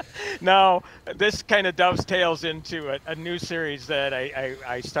 Now, this kind of dovetails into a new series that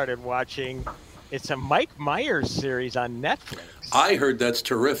I started watching. It's a Mike Myers series on Netflix. I heard that's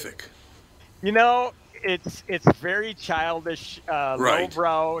terrific. You know, it's very childish,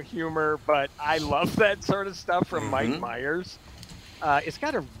 lowbrow humor, but I love that sort of stuff from Mike Myers. It's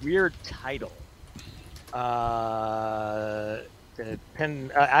got a weird title.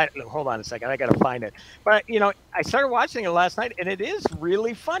 Hold on a second, I gotta find it. But I started watching it last night, and it is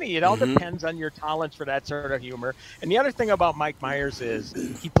really funny. It all depends on your tolerance for that sort of humor. And the other thing about Mike Myers is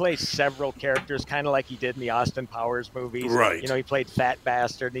he plays several characters, kind of like he did in the Austin Powers movies. Right. He played Fat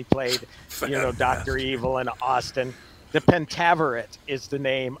Bastard, and he played Dr. Evil in Austin. The Pentaveret is the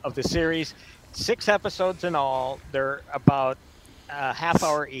name of the series. 6 episodes in all. They're about a half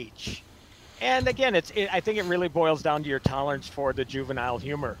hour each. And again, I think it really boils down to your tolerance for the juvenile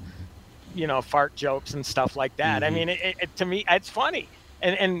humor, fart jokes and stuff like that. I mean, to me, it's funny.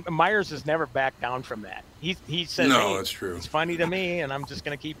 And Myers has never backed down from that. He says, no, that's true. It's funny to me, and I'm just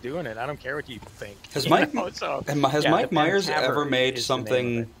going to keep doing it. I don't care what you think. Has Mike Myers ever made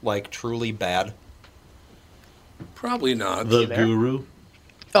something like truly bad? Probably not. The Guru.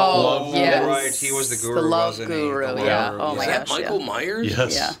 Oh, yes. Right, he was the guru, the love wasn't guru, he? yeah. Oh my Is that gosh, Michael Myers?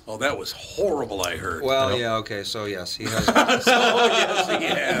 Yes. Yeah. Oh, that was horrible, I heard. Well, yeah, okay, so yes, he has.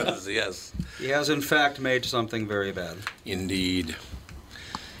 Yes. He has, in fact, made something very bad. Indeed.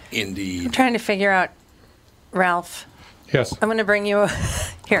 I'm trying to figure out, Ralph. Yes. I'm going to bring you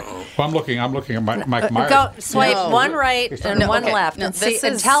here. Well, I'm looking at Mike Myers. Go swipe one right and one left, No, and this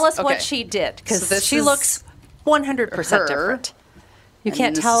and is- tell us what okay. she did, because So this she is looks 100% different. You and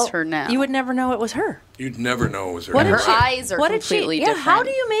can't this tell is her now. You would never know it was her. You'd never know it was her. What You're her right. eyes are What did completely she? Yeah, different. how do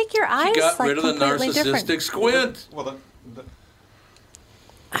you make your eyes She got like rid of the completely narcissistic different? squint. Well,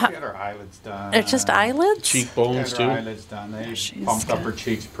 she had her eyelids done. It's just eyelids. Cheekbones She too. had her eyelids done. They pumped up her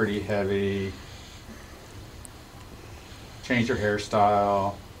cheeks pretty heavy. Changed her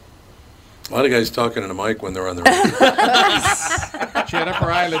hairstyle. A lot of guys talking to the mic when they're on the radio. She had up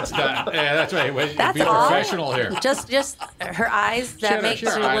her eyelids done. Yeah, that's right. That's Be all. professional here. Just her eyes. That makes She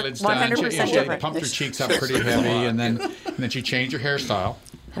had her her look eyelids done. 100% She different. pumped her cheeks up pretty heavy, and then she changed her hairstyle.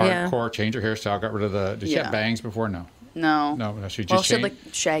 Yeah. Hardcore, changed her hairstyle, got rid of the. Did she Yeah. have bangs before? No. No. No, she just Well, she had changed.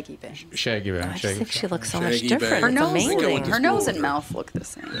 like shaggy bangs. Shaggy bangs. I just Shaggy. think she looks so much Shaggy different. bangs. Her It's nose, amazing. her nose and mouth look the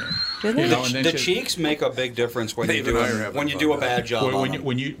same. Do they? You know, and then The she- cheeks make a big difference when you Dave do and I are having when you fun do a with that. bad job. on them.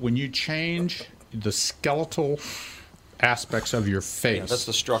 when you change the skeletal aspects of your face, That's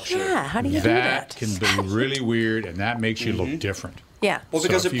the structure. Yeah, how do you do that that? can be really weird, and that makes you look different. Yeah. Well, So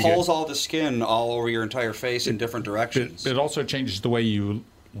because if it you pulls all the skin all over your entire face in different directions. It also changes the way you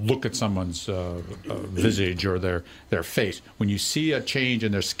look at someone's visage or their face. When you see a change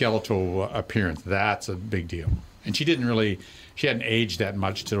in their skeletal appearance, that's a big deal. And she hadn't aged that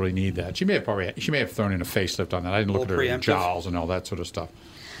much to really need that. She may have thrown in a facelift on that. I didn't look at her Preemptive. jowls and all that sort of stuff.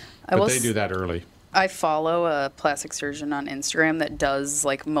 I But will they s- do that early. I follow a plastic surgeon on Instagram that does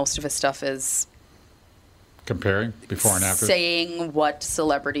like most of his stuff is Comparing before and after. saying what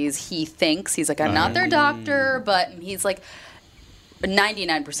celebrities he thinks. He's like, I'm not their doctor, but he's like,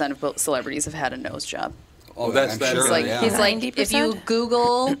 99% of celebrities have had a nose job. Oh, that's I'm that sure, He's like, yeah. he's like, if you 90%?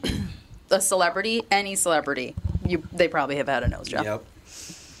 Google a celebrity, any celebrity, they probably have had a nose job, Yep.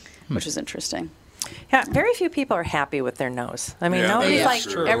 which is interesting. Yeah, very few people are happy with their nose. I mean, Yeah, nobody's that's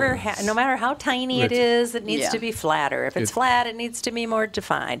like true. ever. No matter how tiny it is, it needs Yeah. to be flatter. If it's flat, it needs to be more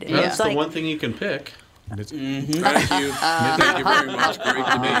defined. Yeah. It's That's like the one thing you can pick. Thank you. Thank you very much. Great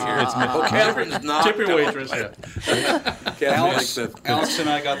to be here. Oh, Catherine's not. Tip your waitress. Yeah. Catherine likes that. Alex and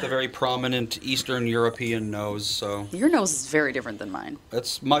I got the very prominent Eastern European nose, so Your nose is very different than mine.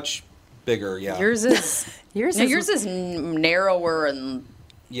 it's much bigger. Yeah. Yours is yours no, is yours is narrower and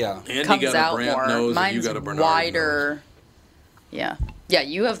yeah. Andy comes got a out Brandt more. nose, and you Mine's got a Bernard wider. nose. Yeah, yeah.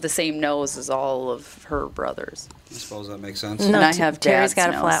 You have the same nose as all of her brothers. I suppose that makes sense. And I have Terry's Dad's got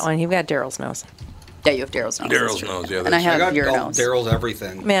a flat nose. one. You've got Daryl's nose. Yeah, you have Daryl's nose. that's Daryl's true. nose, yeah. And I that's- I have got your all nose. Daryl's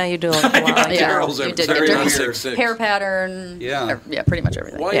everything. Yeah, you do look a lot like Yeah, Daryl's you every- did very get much different 6'6". hair pattern. Yeah. Yeah, pretty much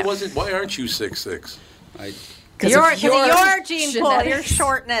everything. Why Yeah. Why aren't you 6'6"? Because Your of your gene pool, genetics. your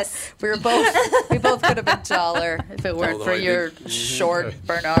shortness. We both could have been taller if it weren't Although for I your did- short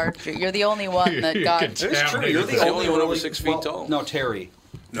Bernard. You're the only one that got. It's true. You're the He's the only only one over really- 6 feet tall. No, Terry.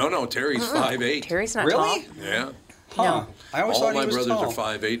 No, Terry's 5'8". Terry's not Really? tall. Yeah. Huh. I always All thought my he was brothers tall.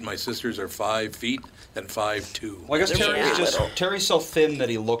 are 5'8". My sisters are 5 feet, and 5'2". Well, I guess Terry's so thin that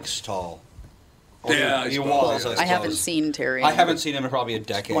he looks tall. Yeah, he was. I haven't seen Terry. I haven't seen him in probably a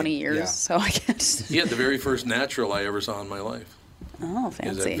decade. 20 years, so I can't. He had the very first natural I ever saw in my life. Oh, He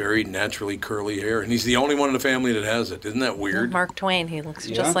has fancy. that very naturally curly hair, and he's the only one in the family that has it. Isn't that weird? Mark Twain. He looks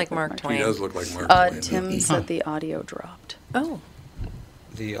just like Mark Twain. He does look like Mark Twain. Tim said the audio dropped. Oh.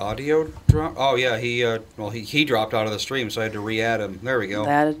 The audio drop? Oh, yeah. He dropped out of the stream, so I had to re-add him. There we go.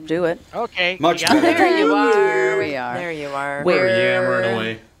 That'd do it. Okay. Much yeah. better. There you are. There we are. There you are. We're yammering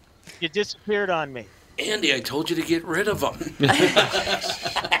away. You disappeared on me. Andy, I told you to get rid of him. Attached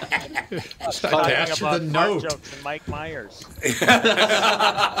to the About fart note. jokes and Mike Myers.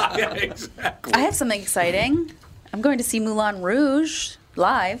 Yeah, exactly. I have something exciting. I'm going to see Moulin Rouge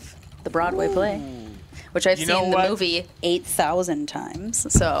live, the Broadway play, which I've You know seen the what? movie 8,000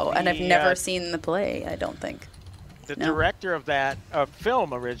 times. So, and I've The, never seen the play. I don't think. The No. director of that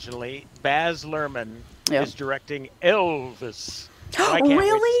film originally, Baz Luhrmann, Yeah. is directing Elvis. So I can't wait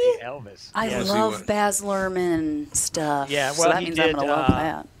to Really? see Elvis. I Yes. love Baz Luhrmann stuff. Yeah, so well, that he means did, I'm going to love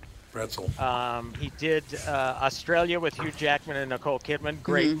that. Pretzel. He did Australia with Hugh Jackman and Nicole Kidman.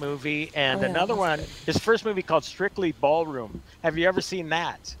 Great movie. And Oh, yeah. another one, his first movie called Strictly Ballroom. Have you ever seen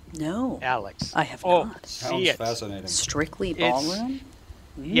that, No, Alex? I have Oh, not. see Sounds it. fascinating. Strictly It's- Ballroom?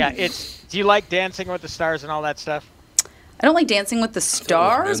 Yeah, it's. Do you like Dancing with the Stars and all that stuff? I don't like Dancing with the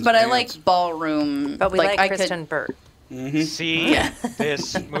Stars, Men's but I Dance. like ballroom. But we like I Kristen Burt. See Yeah.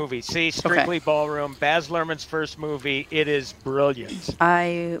 this movie. See Strictly Ballroom. Baz Luhrmann's first movie. It is brilliant.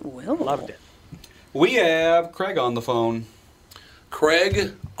 I will. Loved it. We have Craig on the phone.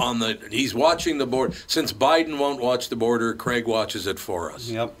 Craig he's watching the board. Since Biden won't watch the border, Craig watches it for us.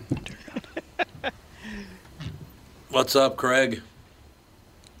 Yep. What's up, Craig?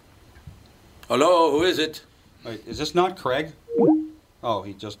 Hello, who is it? Wait, is this not Craig? Oh,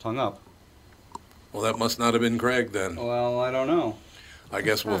 he just hung up. Well, that must not have been Craig then. Well, I don't know. I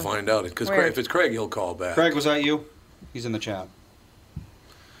guess we'll find out. Because Where? if it's Craig, he'll call back. Craig, was that you? He's in the chat.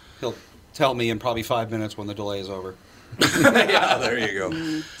 He'll tell me in probably 5 minutes when the delay is over. Yeah, there you go.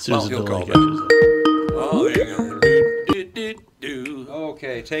 As soon as the he'll delay call back. catches up. Oh, there you go. Do.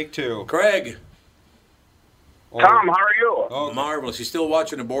 Okay, take two. Craig. Tom, how are you? Oh, Marvelous. You still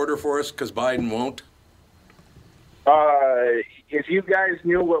watching the border for us because Biden won't? If you guys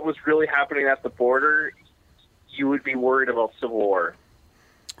knew what was really happening at the border, you would be worried about civil war.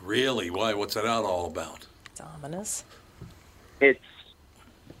 Really? Why? What's that all about? It's ominous. It's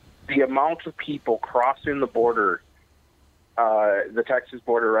the amount of people crossing the border, the Texas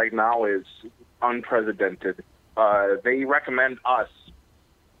border right now is unprecedented. They recommend us.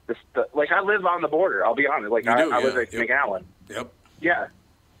 Like, I live on the border, I'll be honest. Like, I live at McAllen. Yep. Yeah.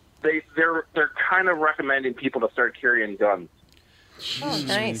 They're kind of recommending people to start carrying guns. Oh,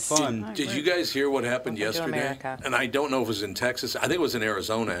 nice. Fun. Did you guys hear what happened Welcome to yesterday? America. And I don't know if it was in Texas. I think it was in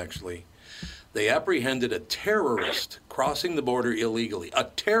Arizona, actually. They apprehended a terrorist crossing the border illegally. A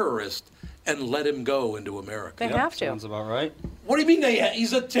terrorist, and let him go into America. They have to. Sounds about right. What do you mean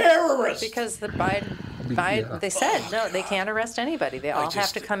he's a terrorist? Because the Biden, they said, no, they can't arrest anybody. They all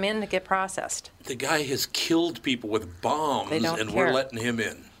have to come in to get processed. The guy has killed people with bombs, They don't and care. we're letting him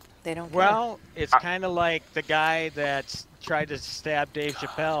in. They don't Well, it's kind of like the guy that tried to stab Dave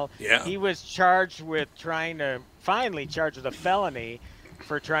Chappelle. Yeah. He was charged with finally charged with a felony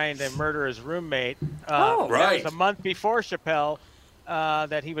for trying to murder his roommate. Oh. That Right. was a month before Chappelle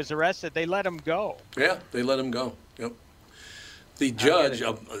that he was arrested. They let him go. Yeah, they let him go. Yep. The judge,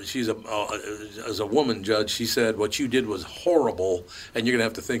 she's as a woman judge, she said what you did was horrible, and you're gonna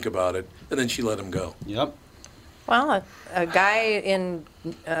have to think about it. And then she let him go. Yep. Well, a guy in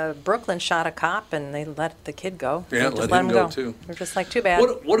Brooklyn shot a cop, and they let the kid go. Yeah, They just let him go, too. They're just like, too bad.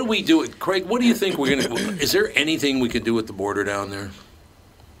 What do we do, Craig? What do you think we're gonna? Is there anything we could do at the border down there?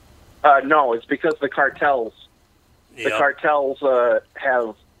 No, it's because the cartels. The Yep. cartels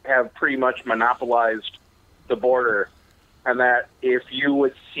have pretty much monopolized the border, and that if you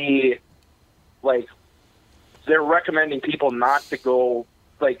would see, like, they're recommending people not to go,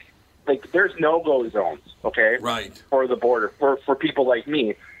 like there's no-go zones, okay? Right. For the border, for people like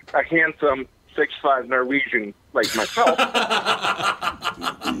me, a handsome 6'5" Norwegian like myself.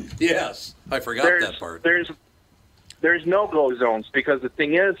 Yes, I forgot that part. There's no-go zones because the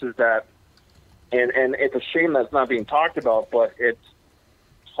thing is that, and it's a shame that's not being talked about, but it's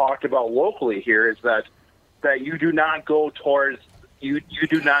talked about locally here, is that you do not go towards, you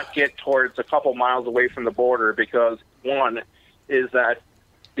do not get towards a couple miles away from the border because, one, is that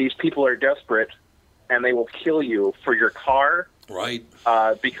these people are desperate and they will kill you for your car. Right.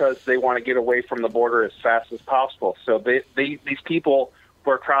 Because they want to get away from the border as fast as possible. So these people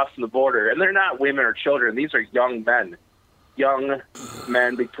who are crossing the border, and they're not women or children. These are young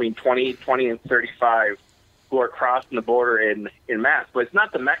men between 20 and 35 who are crossing the border in mass. But it's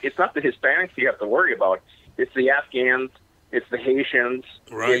not the Hispanics you have to worry about. It's the Afghans, it's the Haitians,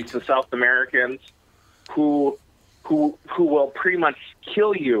 it's the South Americans who will pretty much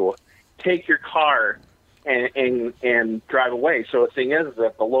kill you, take your car, and drive away. So the thing is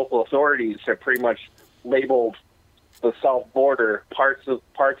that the local authorities have pretty much labeled the south border parts of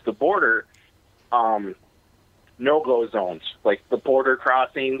the border no-go zones, like the border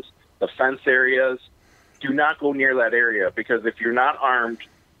crossings, the fence areas. Do not go near that area, because if you're not armed,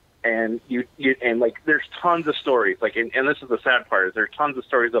 and like there's tons of stories, like and this is the sad part, is there's tons of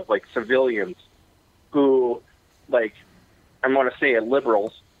stories of like civilians who, like, I'm going to say it,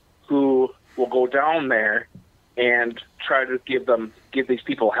 liberals who will go down there and try to give these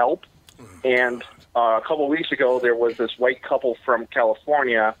people help. And a couple of weeks ago, there was this white couple from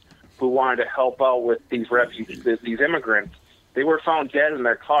California who wanted to help out with these refugees, these immigrants. They were found dead in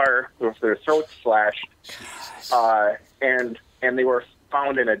their car with their throats slashed, and they were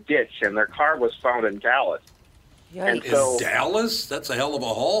found in a ditch, and their car was found in Dallas. And so, in Dallas? That's a hell of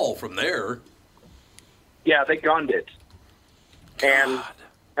a haul from there. Yeah, they gunned it. God.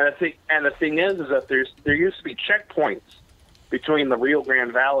 And the thing is that there used to be checkpoints between the Rio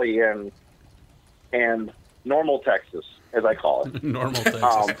Grande Valley and normal Texas, as I call it. Normal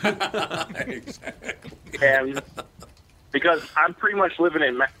Texas. Exactly. And because I'm pretty much living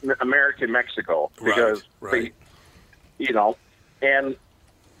in American Mexico, because they, and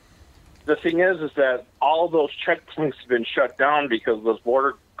the thing is that all of those checkpoints have been shut down because those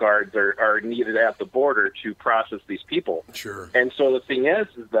border guards are needed at the border to process these people. Sure. And so the thing is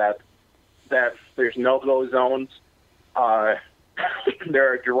that there's no-go zones.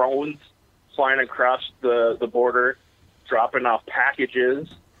 There are drones flying across the border, dropping off packages.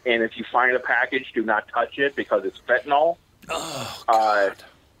 And if you find a package, do not touch it because it's fentanyl. Oh, God.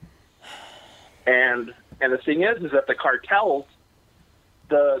 And the thing is that the cartels,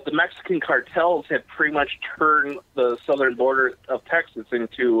 the Mexican cartels have pretty much turned the southern border of Texas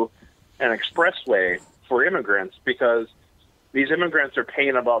into an expressway for immigrants, because these immigrants are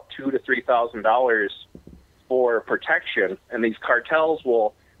paying about $2,000 to $3,000 for protection, and these cartels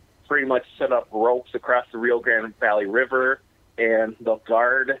will pretty much set up ropes across the Rio Grande Valley River, and they'll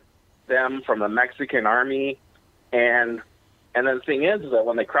guard them from the Mexican army. And then the thing is that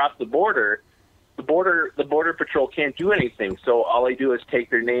when they cross the border patrol can't do anything. So all they do is take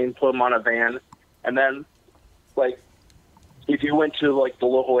their name, put them on a van, and then, like, if you went to like the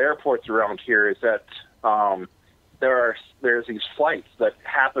local airports around here, is that there's these flights that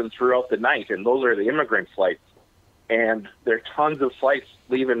happen throughout the night, and those are the immigrant flights. And there are tons of flights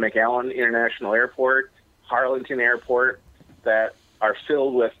leaving McAllen International Airport, Harlingen Airport, that are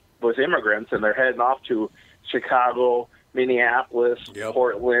filled with immigrants, and they're heading off to Chicago, Minneapolis,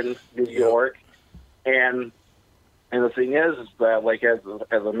 Portland, New York. And the thing is that, like, as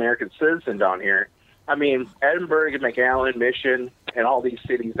an American citizen down here, I mean, Edinburgh and McAllen, Mission, and all these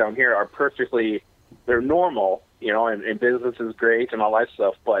cities down here are they're normal, and business is great and all that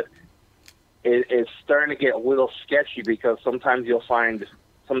stuff, but it's starting to get a little sketchy, because sometimes you'll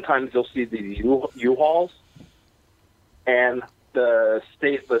see these U-Hauls, and the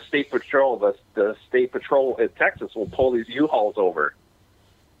state patrol in Texas will pull these U-Hauls over.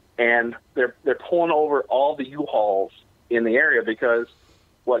 And they're pulling over all the U-Hauls in the area, because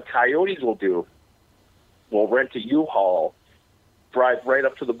what coyotes will do, will rent a U-Haul, drive right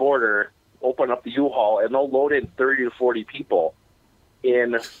up to the border, open up the U-Haul, and they'll load in 30 to 40 people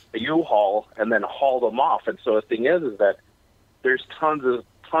in a U-Haul and then haul them off. And so the thing is that there's tons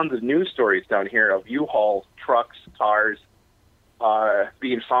of news stories down here of U-Haul trucks, cars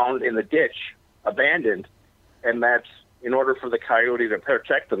being found in the ditch, abandoned, and that's in order for the coyote to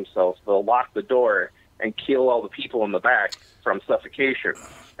protect themselves. They'll lock the door and kill all the people in the back from suffocation.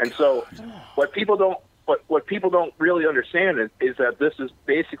 And so what people don't really understand is that this is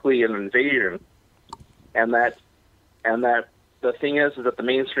basically an invasion, and that the thing is that the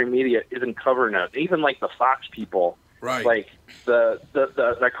mainstream media isn't covering it. Even like the Fox people, right? Like the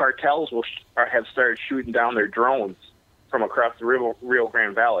cartels have started shooting down their drones from across the Rio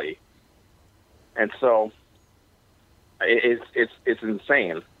Grande Valley, and so it's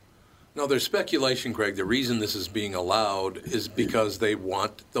insane. No, there's speculation, Craig. The reason this is being allowed is because they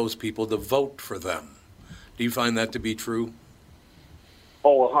want those people to vote for them. Do you find that to be true?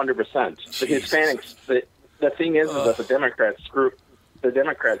 Oh, 100%. The Hispanics. The thing is that the Democrats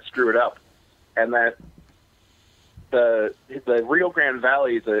screw it up, and that the Rio Grande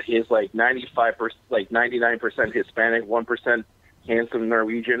Valley is like 95%, like 99% Hispanic, 1% handsome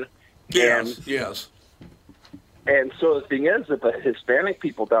Norwegian. Yes. And so the thing is that the Hispanic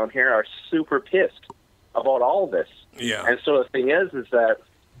people down here are super pissed about all of this. Yeah. And so the thing is that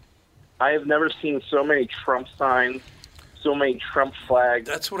I have never seen so many Trump signs, so many Trump flags.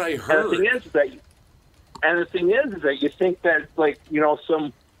 That's what I heard. And the thing is that you think that, like,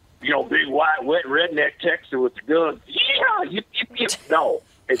 some, big white wet redneck Texan with the gun. Yeah, no,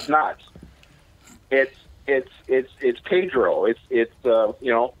 it's not. It's Pedro. It's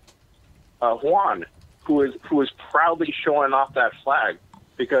Juan, who is proudly showing off that flag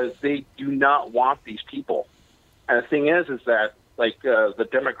because they do not want these people. And the thing is that, like, the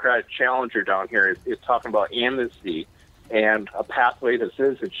Democratic challenger down here is talking about amnesty and a pathway to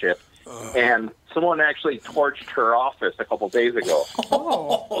citizenship. And someone actually torched her office a couple days ago.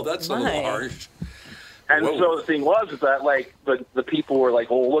 Oh, that's a little harsh. And so the thing was that, like, the people were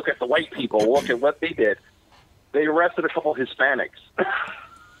like, oh, look at the white people. Look at what they did. They arrested a couple Hispanics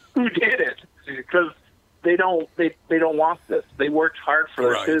who did it because they don't want this. They worked hard for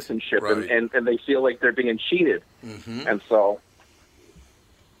their citizenship, and they feel like they're being cheated. Mm-hmm. And so,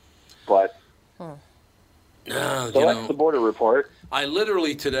 but that's the border report. I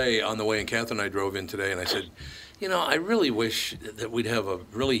literally today on the way, and Catherine and I drove in today, and I said, I really wish that we'd have a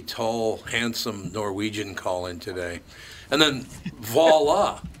really tall, handsome Norwegian call in today. And then,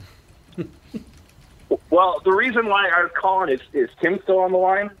 voila. Well, the reason why I was calling is Tim still on the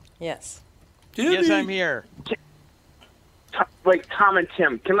line? Yes. Yes, I'm here. Like, Tom and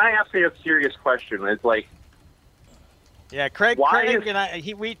Tim, can I ask you a serious question? It's like, yeah, Craig and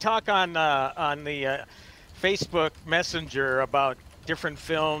I, we talk on the Facebook Messenger about different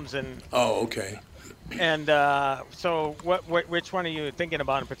films and. Oh, okay. And so, which one are you thinking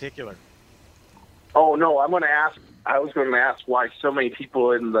about in particular? Oh no, I was going to ask why so many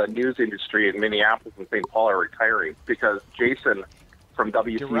people in the news industry in Minneapolis and St. Paul are retiring, because Jason from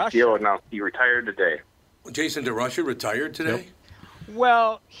WCCO announced he retired today. Jason DeRusha retired today? Yep.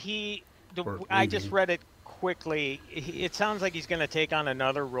 Well, I just read it quickly. It sounds like he's going to take on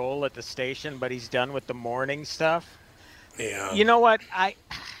another role at the station, but he's done with the morning stuff. Yeah. You know what? I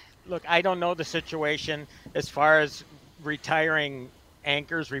don't know the situation as far as retiring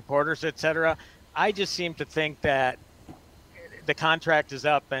anchors, reporters, etc. I just seem to think that the contract is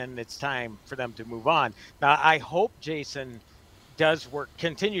up and it's time for them to move on. Now, I hope Jason does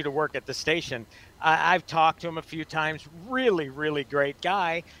continue to work at the station. I've talked to him a few times. Really, really great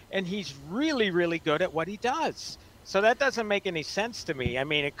guy, and he's really, really good at what he does. So that doesn't make any sense to me. I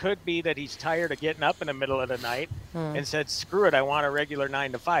mean, it could be that he's tired of getting up in the middle of the night and said, screw it, I want a regular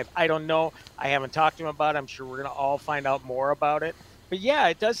 9 to 5. I don't know. I haven't talked to him about it. I'm sure we're going to all find out more about it. But yeah,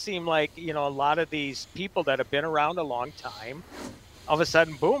 it does seem like, a lot of these people that have been around a long time, all of a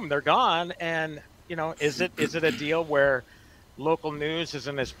sudden, boom, they're gone. And, is it a deal where local news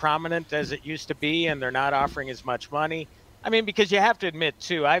isn't as prominent as it used to be and they're not offering as much money? I mean, because you have to admit,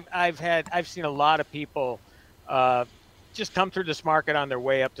 too, I've seen a lot of people just come through this market on their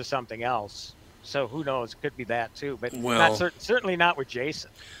way up to something else. So who knows? It could be that, too. But certainly not with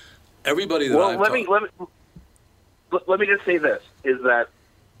Jason. Everybody that let me just say this, is that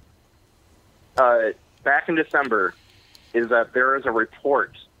back in December, is that there is a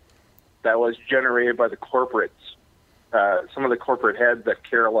report that was generated by the corporates, some of the corporate heads at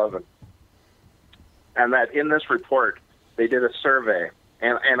KARE 11. And that in this report, they did a survey.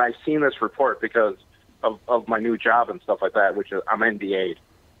 And I've seen this report because of my new job and stuff like that, which is I'm NDA'd.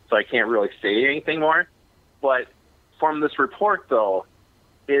 So I can't really say anything more. But from this report, though,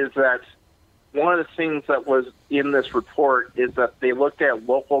 is that one of the things that was in this report is that they looked at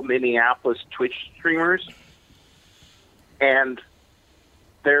local Minneapolis Twitch streamers, and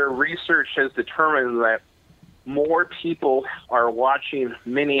their research has determined that more people are watching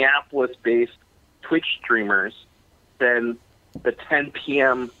Minneapolis-based Twitch streamers than the 10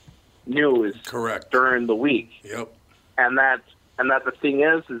 p.m. news during the week. Yep. And that the thing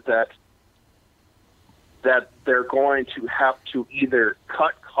is that they're going to have to either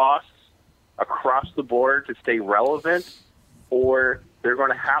cut costs across the board to stay relevant, or they're going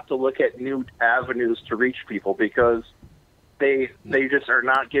to have to look at new avenues to reach people, because they just are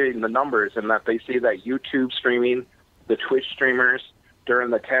not getting the numbers, and that they see that YouTube streaming, the Twitch streamers during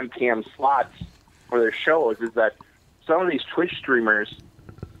the 10 p.m. slots for their shows, is that some of these Twitch streamers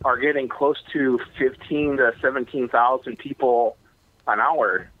are getting close to 15 to 17,000 people an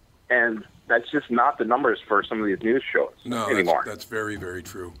hour, and that's just not the numbers for some of these news shows anymore. That's very, very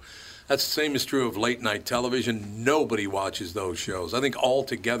true. That's the same is true of late night television. Nobody watches those shows. I think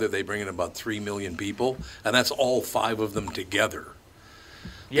altogether they bring in about 3 million people, and that's all 5 of them together.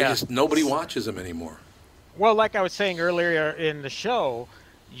 Yeah. Nobody watches them anymore. Well, like I was saying earlier in the show,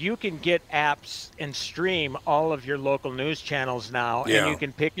 you can get apps and stream all of your local news channels now, and you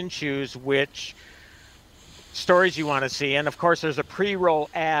can pick and choose which stories you want to see. And, of course, there's a pre-roll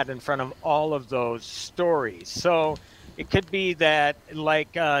ad in front of all of those stories. So it could be that,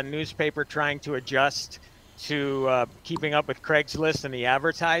 like a newspaper trying to adjust to keeping up with Craigslist and the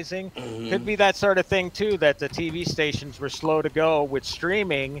advertising, could be that sort of thing, too, that the TV stations were slow to go with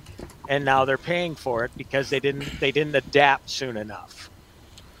streaming, and now they're paying for it because they didn't adapt soon enough.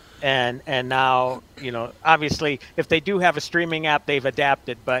 And now, obviously, if they do have a streaming app, they've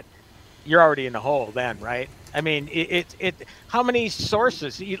adapted, but you're already in the hole then, right? I mean, how many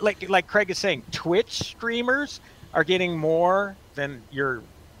sources, like Craig is saying, Twitch streamers are getting more than your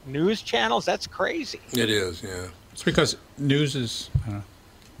news channels? That's crazy. It is, yeah. It's because news is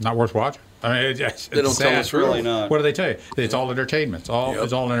not worth watching. I mean, they don't tell us really not. What do they tell you? It's all entertainment. It's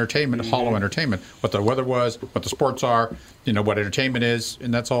all entertainment, hollow entertainment. What the weather was, what the sports are, what entertainment is,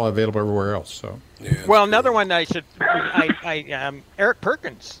 and that's all available everywhere else. So, well, another one Eric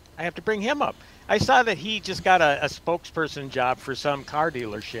Perkins. I have to bring him up. I saw that he just got a spokesperson job for some car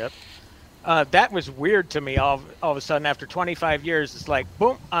dealership. That was weird to me. All of a sudden, after 25 years, it's like,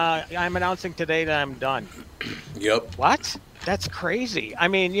 boom! I'm announcing today that I'm done. Yep. What? That's crazy. I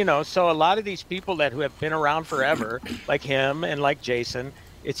mean, so a lot of these people who have been around forever, like him and like Jason,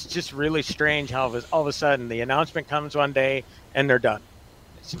 it's just really strange how all of a sudden the announcement comes one day and they're done.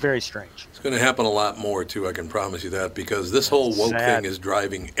 It's very strange. It's going to happen a lot more, too, I can promise you that, because this whole woke thing is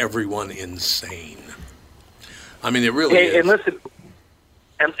driving everyone insane. I mean, it really is. And listen,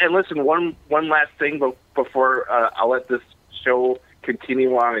 and listen, one last thing before I'll let this show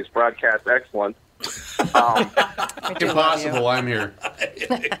continue on its broadcast excellence. Impossible. I'm here.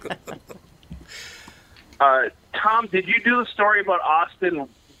 Tom, did you do the story about Austin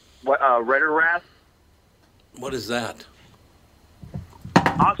Redderrath? What is that?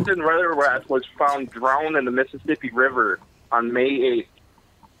 Austin Redderrath was found drowned in the Mississippi River on May 8th.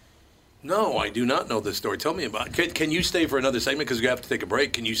 No, I do not know this story. Tell me about it. Can you stay for another segment because you have to take a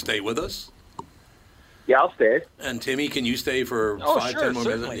break? Can you stay with us? Yeah, I'll stay. And Timmy, can you stay for 5-10 more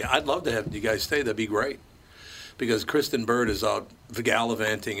minutes? Yeah, I'd love to have you guys stay. That'd be great. Because Kristen Bird is out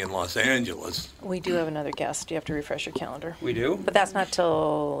gallivanting in Los Angeles. We do have another guest. You have to refresh your calendar. We do? But that's not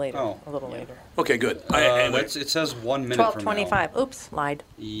till later. A little later. Okay, good. It says 1 minute from now. 12:25. Oops, lied.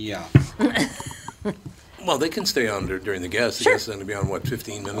 Yeah. Well, they can stay on during the guest. The guest is going to be on,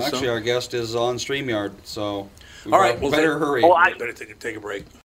 15 minutes? Actually, our guest is on StreamYard, so all right, better hurry. We better take a break.